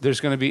 hey, there's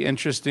going to be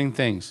interesting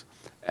things.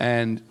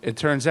 And it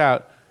turns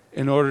out,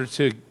 in order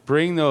to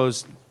bring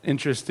those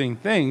interesting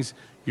things,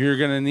 you're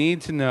going to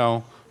need to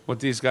know what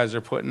these guys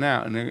are putting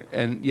out.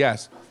 And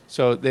yes,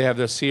 so they have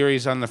the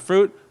series on the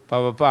fruit, blah,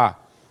 blah, blah.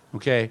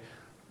 Okay?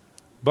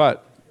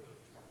 But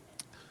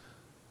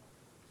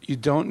you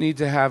don't need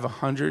to have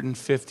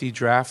 150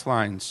 draft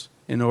lines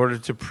in order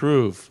to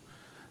prove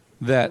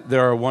that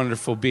there are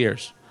wonderful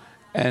beers,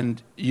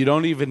 and you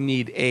don't even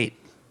need 8.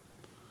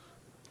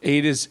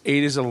 8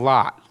 is a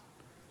lot,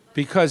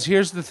 because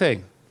here's the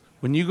thing: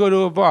 when you go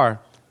to a bar,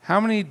 how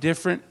many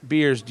different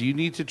beers do you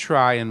need to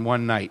try in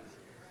one night?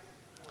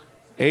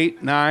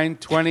 8, 9,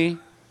 20,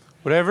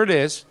 whatever it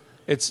is.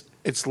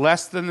 It's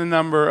less than the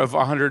number of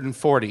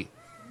 140,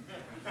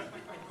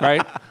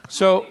 right?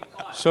 So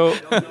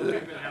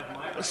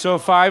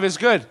 5 is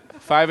good.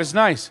 5 is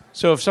nice.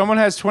 So if someone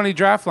has 20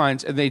 draft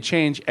lines and they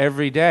change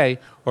every day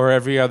or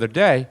every other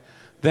day,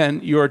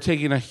 then you are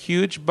taking a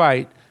huge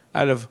bite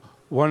out of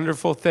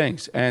wonderful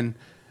things. And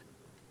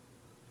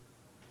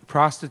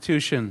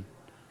prostitution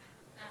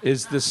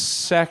is the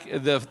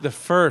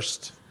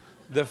first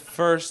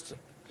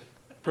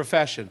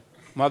profession.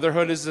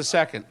 Motherhood is the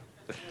second.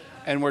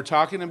 And we're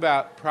talking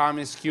about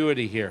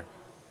promiscuity here.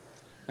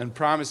 And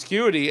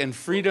promiscuity and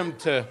freedom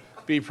to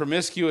be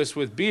promiscuous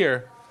with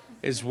beer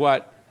is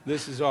what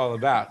this is all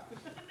about.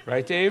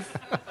 Right, Dave?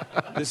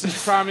 This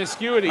is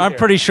promiscuity I'm here.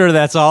 pretty sure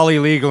that's all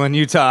illegal in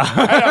Utah.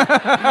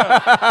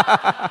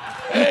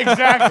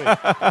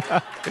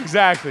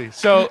 Exactly.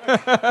 So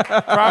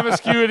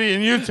promiscuity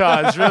in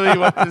Utah is really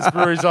what this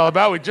brewery is all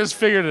about. We just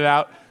figured it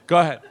out. Go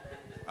ahead.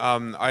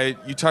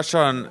 You touched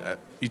on it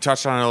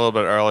a little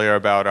bit earlier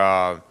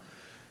about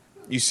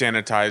you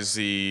sanitize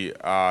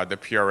the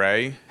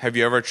puree. Have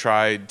you ever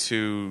tried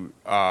to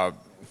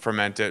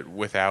ferment it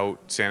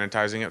without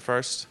sanitizing it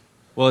first?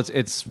 Well,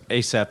 it's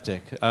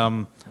aseptic.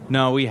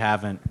 No, we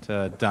haven't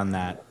done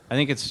that. I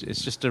think it's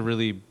just a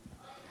really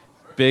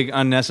big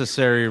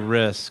unnecessary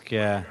risk.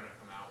 Yeah.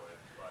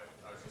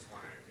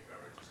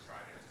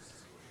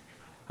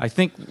 I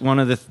think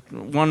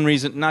one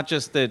reason, not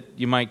just that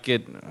you might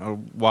get a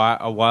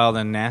wild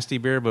and nasty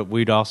beer, but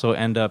we'd also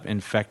end up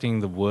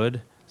infecting the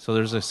wood. So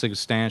there's a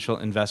substantial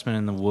investment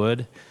in the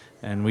wood,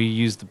 and we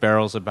use the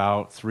barrels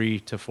about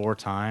 3 to 4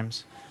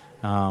 times.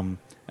 And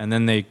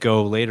then they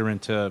go later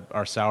into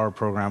our sour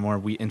program where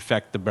we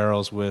infect the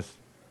barrels with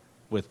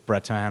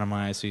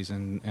Brettanomyces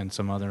and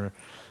some other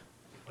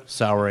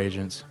sour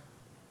agents.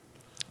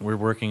 We're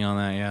working on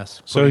that,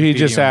 yes. So Putting he PDO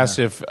just in asked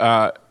there. if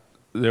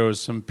there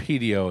was some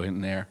PDO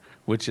in there,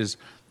 which is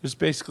there's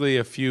basically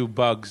a few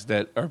bugs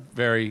that are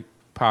very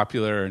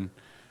popular and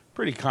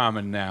pretty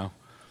common now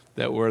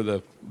that were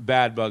the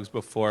bad bugs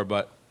before,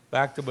 but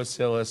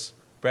Lactobacillus,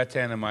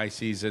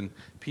 Brettanomyces, and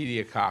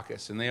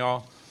Pediococcus, and they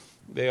all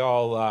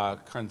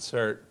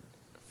concert,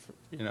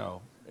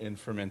 in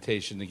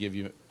fermentation to give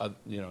you,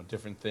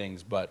 different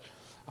things. But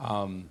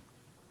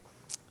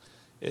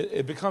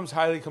it becomes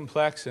highly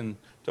complex, and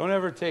don't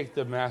ever take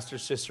the Master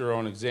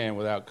Cicerone exam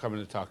without coming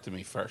to talk to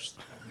me first.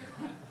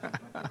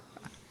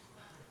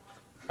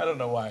 I don't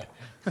know why.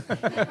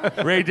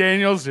 Ray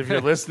Daniels, if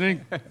you're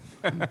listening,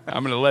 I'm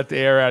going to let the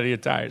air out of your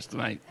tires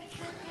tonight.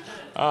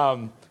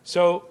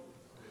 So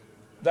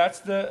that's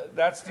the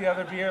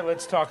other beer.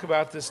 Let's talk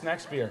about this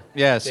next beer.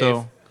 Yeah, Dave.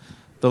 so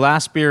the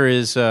last beer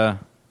is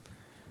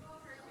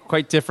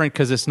quite different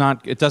because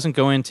it doesn't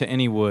go into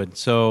any wood.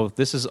 So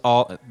this is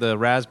all the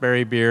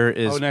raspberry beer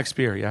is next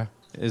beer, yeah.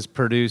 is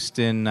produced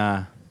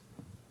in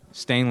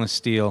stainless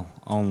steel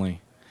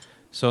only.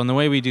 So and the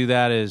way we do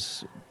that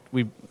is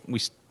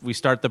we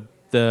start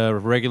the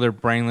regular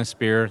brainless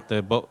beer,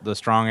 the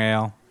strong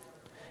ale,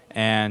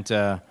 and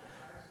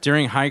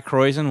during high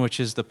kreuzen, which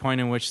is the point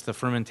in which the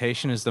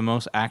fermentation is the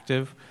most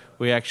active,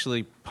 we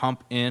actually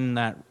pump in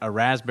a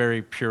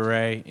raspberry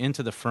puree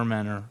into the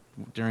fermenter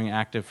during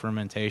active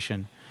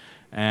fermentation,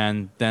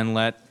 and then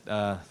let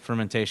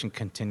fermentation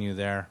continue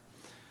there.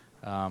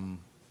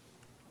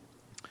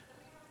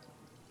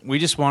 We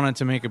just wanted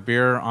to make a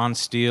beer on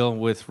steel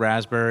with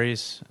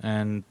raspberries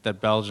and that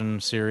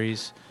Belgian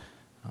series.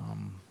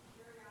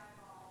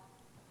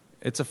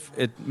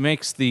 It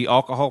makes the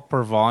alcohol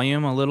per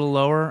volume a little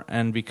lower,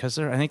 and because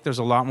I think there's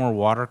a lot more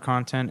water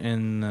content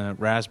in the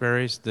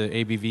raspberries, the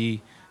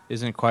ABV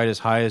isn't quite as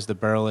high as the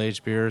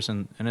barrel-aged beers,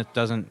 and it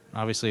doesn't,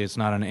 obviously it's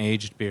not an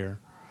aged beer.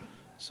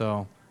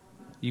 So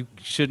you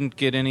shouldn't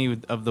get any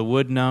of the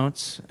wood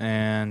notes,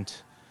 and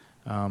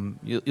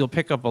you'll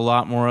pick up a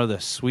lot more of the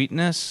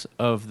sweetness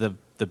of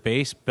the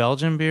base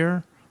Belgian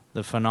beer,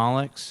 the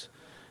phenolics,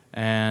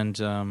 and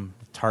the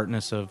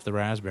tartness of the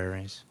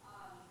raspberries.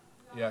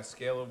 Yeah,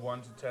 scale of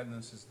 1 to 10,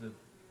 this is the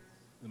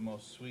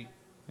most sweet.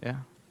 Yeah,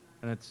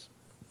 and it's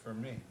For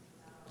me.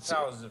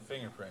 Sour is a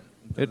fingerprint.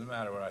 It doesn't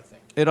matter what I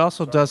think. it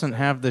also doesn't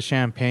have the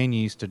champagne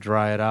yeast to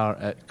dry it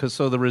out,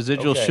 so the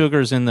residual Okay.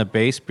 sugars in the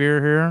base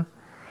beer here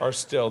Are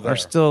still there. are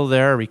still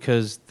there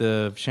because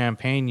the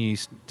champagne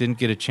yeast didn't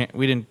get a chance.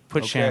 We didn't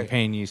put Okay.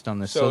 champagne yeast on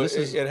this, So this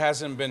is it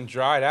hasn't been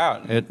dried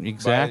out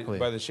exactly.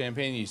 by the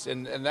champagne yeast,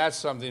 and that's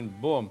something.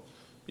 Boom,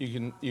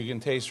 you can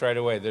taste right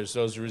away. There's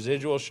those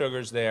residual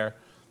sugars there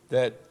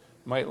that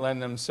might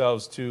lend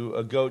themselves to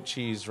a goat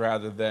cheese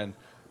rather than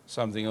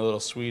something a little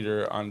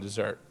sweeter on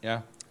dessert.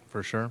 Yeah,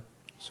 for sure.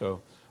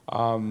 So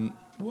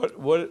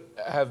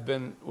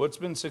what's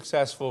been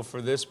successful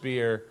for this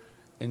beer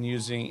in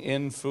using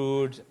in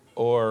food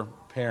or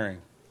pairing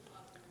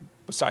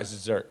besides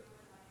dessert?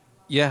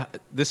 Yeah,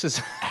 this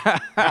is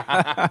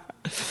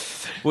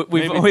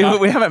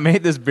we haven't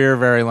made this beer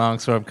very long,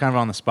 so I'm kind of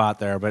on the spot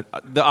there. But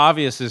the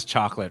obvious is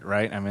chocolate,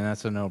 right? I mean,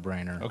 that's a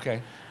no-brainer.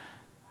 Okay.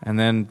 And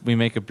then we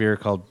make a beer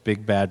called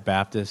Big Bad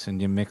Baptist,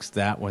 and you mix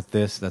that with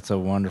this. That's a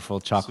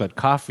wonderful chocolate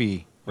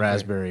coffee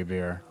raspberry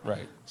beer.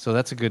 Right. So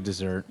that's a good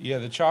dessert. Yeah,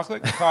 the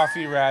chocolate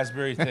coffee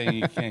raspberry thing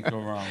you can't go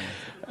wrong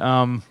with.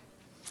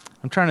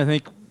 I'm trying to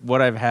think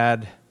what I've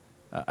had.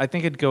 I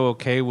think it'd go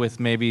okay with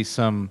maybe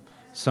some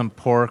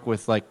pork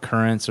with like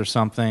currants or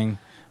something,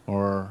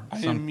 or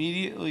I some.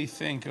 immediately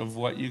think of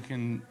what you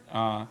can,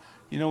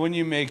 when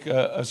you make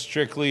a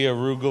strictly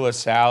arugula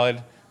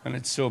salad and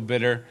it's so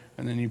bitter,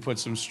 and then you put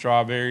some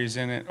strawberries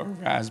in it or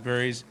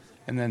raspberries,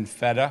 and then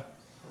feta,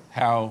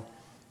 how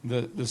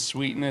the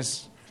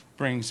sweetness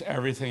brings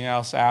everything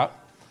else out.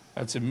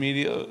 That's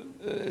immediate.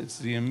 It's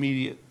the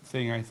immediate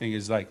thing I think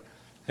is like,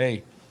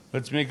 hey,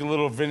 let's make a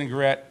little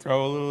vinaigrette,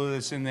 throw a little of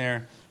this in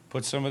there,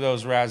 put some of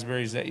those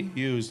raspberries that you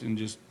used, and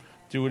just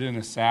do it in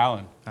a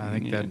salad. I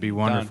think that'd be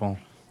wonderful.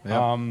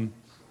 Yep.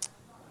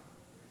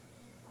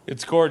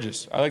 It's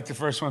gorgeous. I like the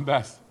first one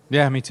best.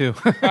 Yeah, me too.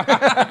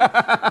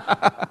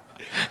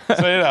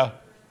 So,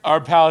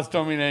 our palates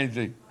don't mean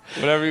anything.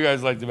 Whatever you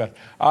guys like the best.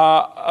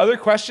 Other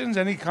questions?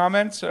 Any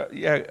comments?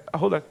 Yeah,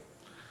 hold on.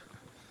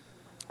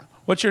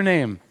 What's your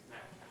name?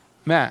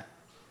 Matt.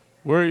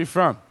 Where are you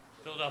from?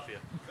 Philadelphia.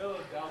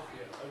 Philadelphia.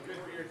 A good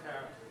beer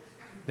town.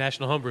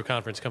 National Homebrew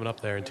Conference coming up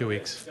there in 2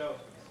 weeks. So,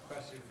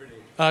 question for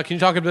Dave. Can you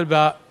talk a bit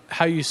about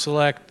how you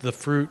select the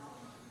fruit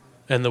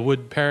and the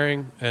wood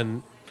pairing,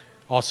 and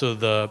also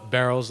the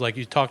barrels? Like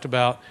you talked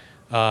about,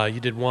 you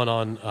did one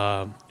on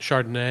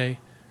Chardonnay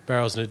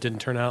barrels, and it didn't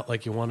turn out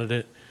like you wanted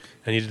it.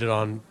 And you did it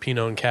on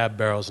Pinot and Cab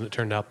barrels, and it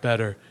turned out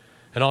better.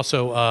 And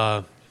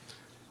also,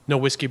 no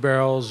whiskey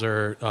barrels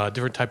or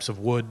different types of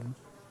wood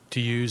to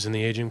use in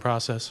the aging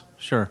process.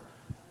 Sure.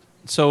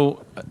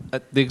 So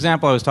the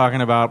example I was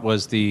talking about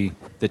was the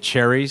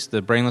cherries,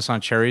 the Brainless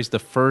on cherries. The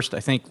first, I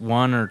think,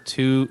 one or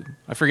two,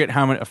 I forget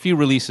how many, a few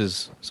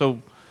releases.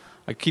 So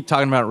I keep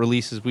talking about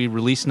releases. We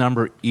release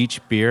number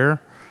each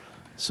beer,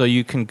 so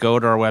you can go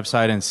to our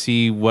website and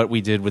see what we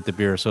did with the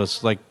beer. So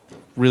it's like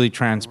really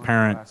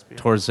transparent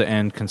towards the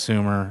end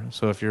consumer.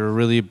 So if you're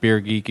really a beer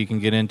geek, you can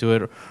get into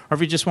it. Or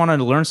if you just wanted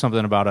to learn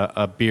something about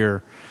a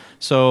beer.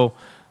 So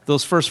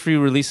those first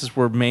few releases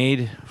were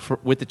made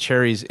with the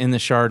cherries in the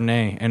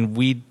Chardonnay, and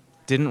we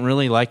didn't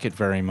really like it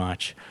very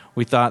much.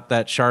 We thought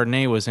that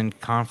Chardonnay was in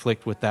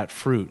conflict with that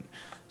fruit.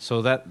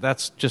 So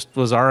that's just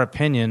was our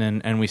opinion,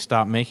 and we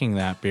stopped making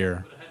that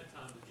beer.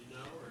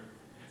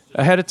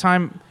 Ahead of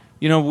time,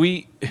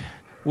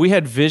 we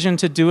had vision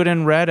to do it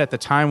in red. At the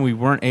time, we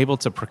weren't able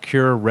to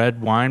procure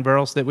red wine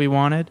barrels that we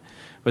wanted,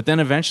 but then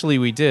eventually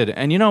we did.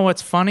 And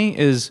what's funny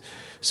is,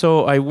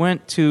 so I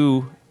went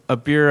to a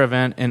beer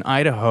event in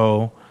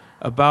Idaho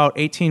about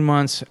 18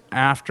 months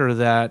after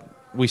that.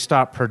 We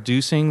stopped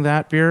producing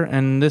that beer,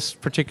 and this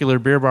particular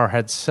beer bar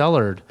had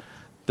cellared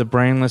the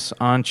Brainless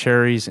on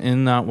cherries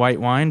in that white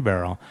wine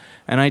barrel.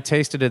 And I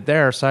tasted it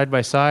there side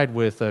by side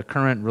with a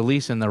current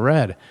release in the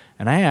red.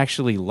 And I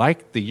actually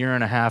liked the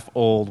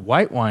 1.5-year-old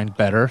white wine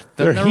better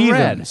than They're the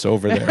heathens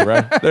over there,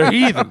 right? They're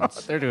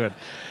heathens. They're doing.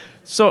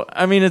 So,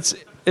 I mean,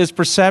 it's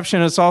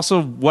perception. It's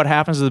also what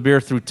happens to the beer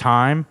through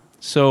time.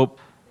 So,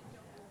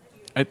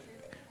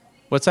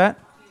 what's that?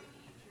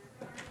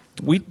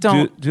 We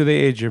don't. Do they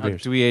age your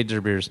beers? Do we age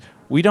our beers?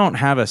 We don't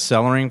have a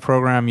cellaring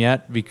program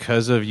yet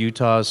because of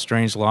Utah's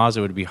strange laws.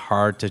 It would be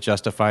hard to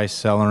justify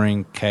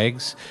cellaring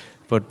kegs.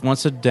 But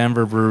once the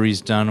Denver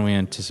brewery's done, we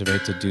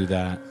anticipate to do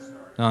that.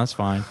 No, that's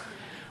fine.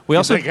 We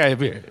also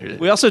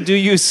do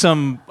use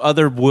some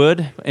other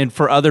wood and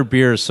for other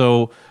beers.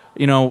 So,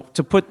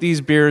 to put these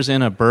beers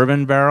in a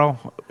bourbon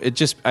barrel, it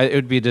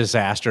would be a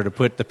disaster to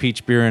put the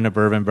peach beer in a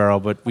bourbon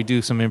barrel. But we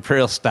do some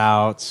imperial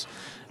stouts.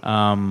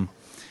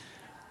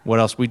 What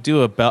else? We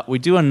do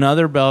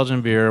another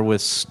Belgian beer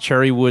with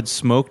cherry wood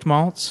smoked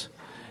malts,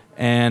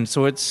 and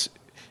so it's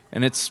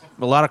a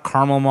lot of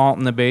caramel malt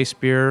in the base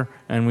beer,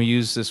 and we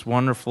use this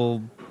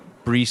wonderful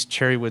Briest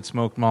cherrywood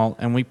smoked malt,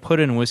 and we put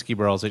in whiskey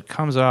barrels. It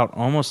comes out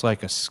almost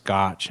like a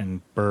Scotch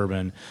and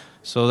bourbon.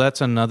 So that's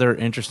another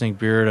interesting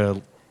beer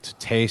to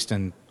taste,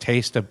 and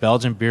taste a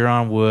Belgian beer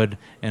on wood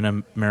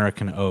and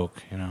American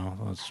oak.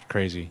 It's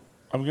crazy.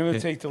 I'm going to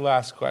take the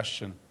last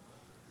question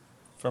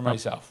for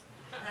myself.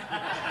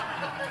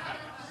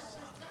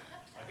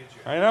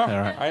 I know.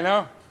 Right. I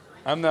know.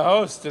 I'm the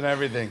host and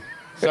everything.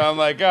 So I'm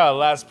like,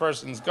 last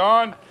person's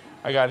gone.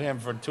 I got him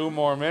for 2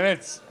 more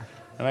minutes,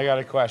 and I got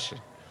a question.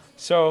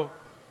 So,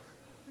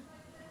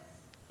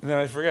 and then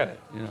I forget it,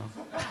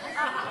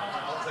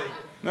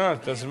 No,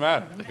 it doesn't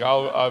matter. Like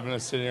I'm going to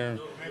sit here.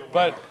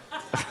 But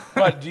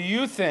do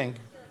you think,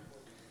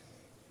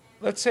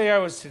 let's say I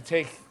was to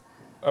take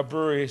a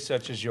brewery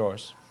such as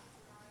yours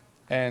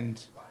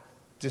and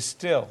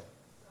distill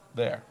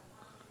there,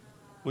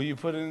 will you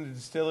put in a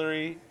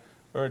distillery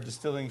or a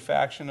distilling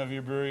faction of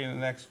your brewery in the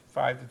next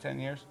 5 to 10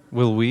 years?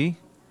 Will we?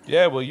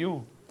 Yeah, will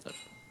you?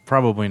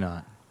 Probably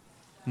not.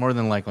 More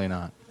than likely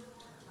not.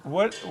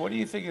 What do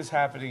you think is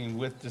happening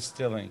with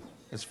distilling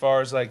as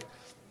far as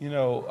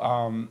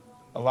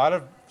a lot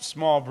of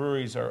small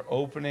breweries are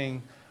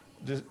opening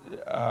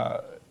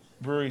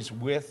breweries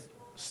with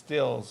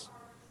stills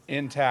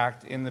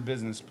intact in the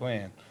business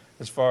plan,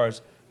 as far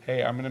as,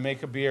 hey, I'm going to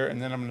make a beer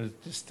and then I'm going to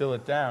distill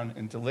it down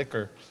into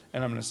liquor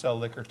and I'm going to sell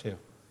liquor too.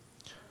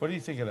 What do you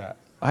think of that?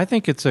 I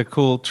think it's a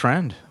cool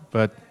trend,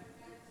 but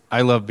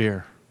I love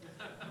beer.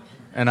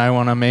 And I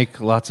want to make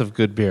lots of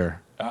good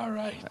beer. All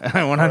right.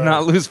 I want to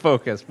not lose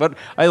focus, but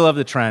I love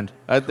the trend.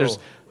 There's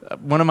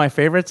one of my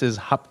favorites is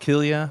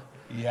Hopkilia.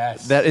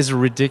 Yes. That is a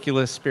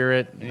ridiculous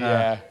spirit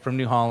from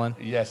New Holland.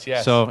 Yes,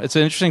 yes. So it's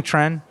an interesting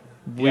trend.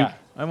 Yeah.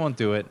 I won't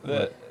do it.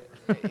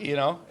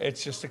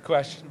 It's just a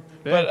question.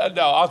 But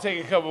no, I'll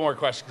take a couple more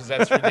questions because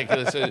that's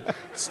ridiculous.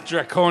 It's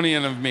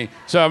draconian of me.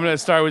 So I'm going to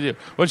start with you.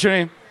 What's your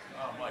name?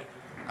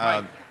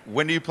 Mike.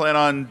 When do you plan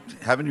on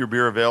having your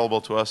beer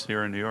available to us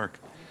here in New York?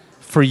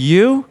 For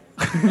you?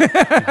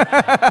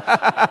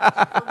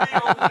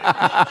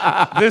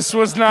 This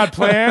was not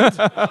planned.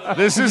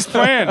 This is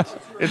planned.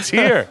 It's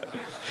here.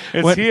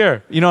 It's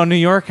here. You know, New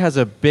York has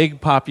a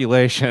big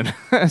population,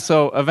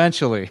 so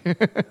eventually,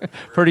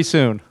 pretty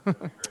soon.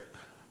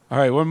 All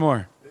right, one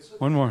more.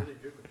 One more.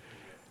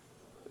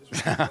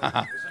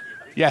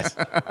 Yes.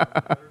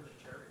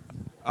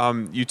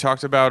 You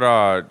talked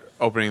about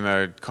opening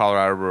the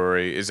Colorado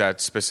brewery. Is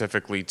that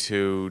specifically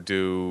to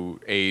do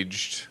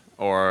aged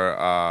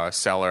or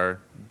cellar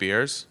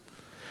beers?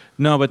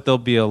 No, but there'll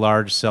be a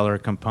large cellar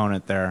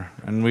component there,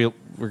 and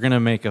we're going to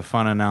make a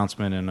fun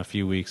announcement in a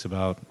few weeks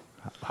about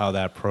how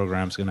that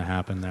program's going to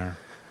happen there.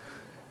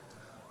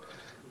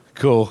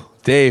 Cool.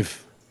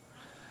 Dave,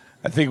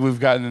 I think we've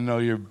gotten to know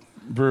your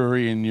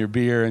brewery and your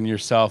beer and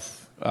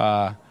yourself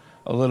a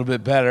little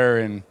bit better,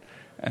 and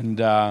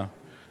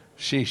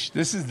sheesh,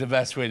 this is the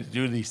best way to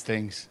do these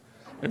things.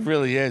 It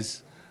really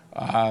is.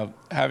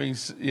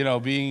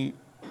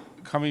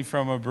 Coming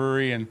from a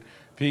brewery and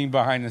being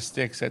behind the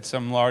sticks at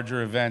some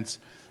larger events,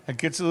 it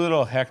gets a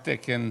little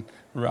hectic and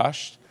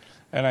rushed,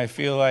 and I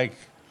feel like,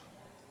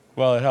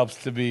 well, it helps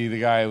to be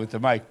the guy with the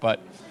mic, but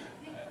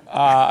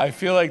I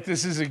feel like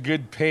this is a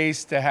good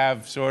pace to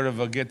have sort of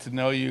a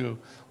get-to-know-you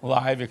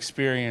live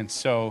experience.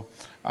 So,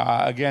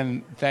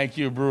 again, thank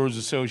you, Brewers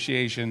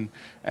Association,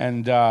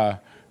 and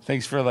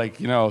thanks for,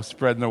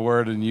 spreading the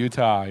word in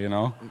Utah,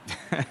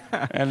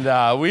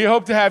 And we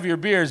hope to have your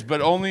beers,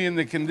 but only in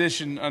the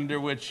condition under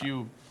which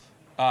you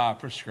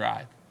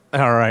prescribe.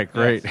 All right,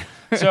 great.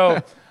 Yes.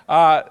 So,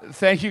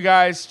 thank you,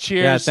 guys.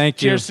 Cheers. Yeah,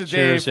 thank you. Cheers to Dave.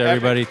 Cheers,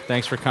 everybody.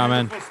 Thanks for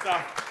coming. Beautiful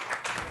stuff.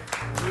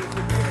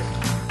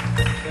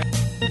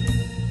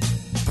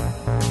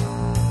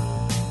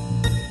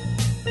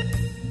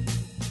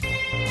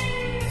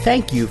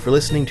 Thank you for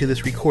listening to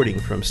this recording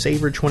from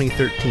Savor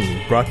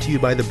 2013, brought to you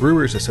by the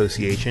Brewers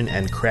Association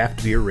and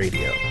Craft Beer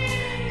Radio.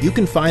 You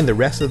can find the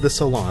rest of the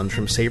salons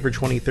from Savor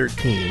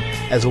 2013,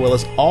 as well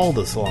as all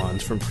the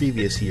salons from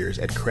previous years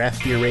at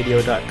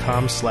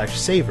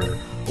craftbeerradio.com/savor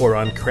or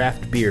on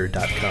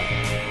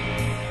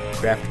craftbeer.com.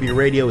 Craft Beer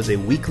Radio is a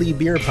weekly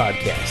beer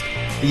podcast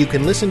that you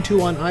can listen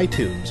to on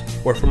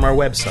iTunes or from our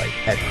website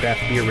at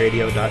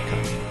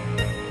craftbeerradio.com.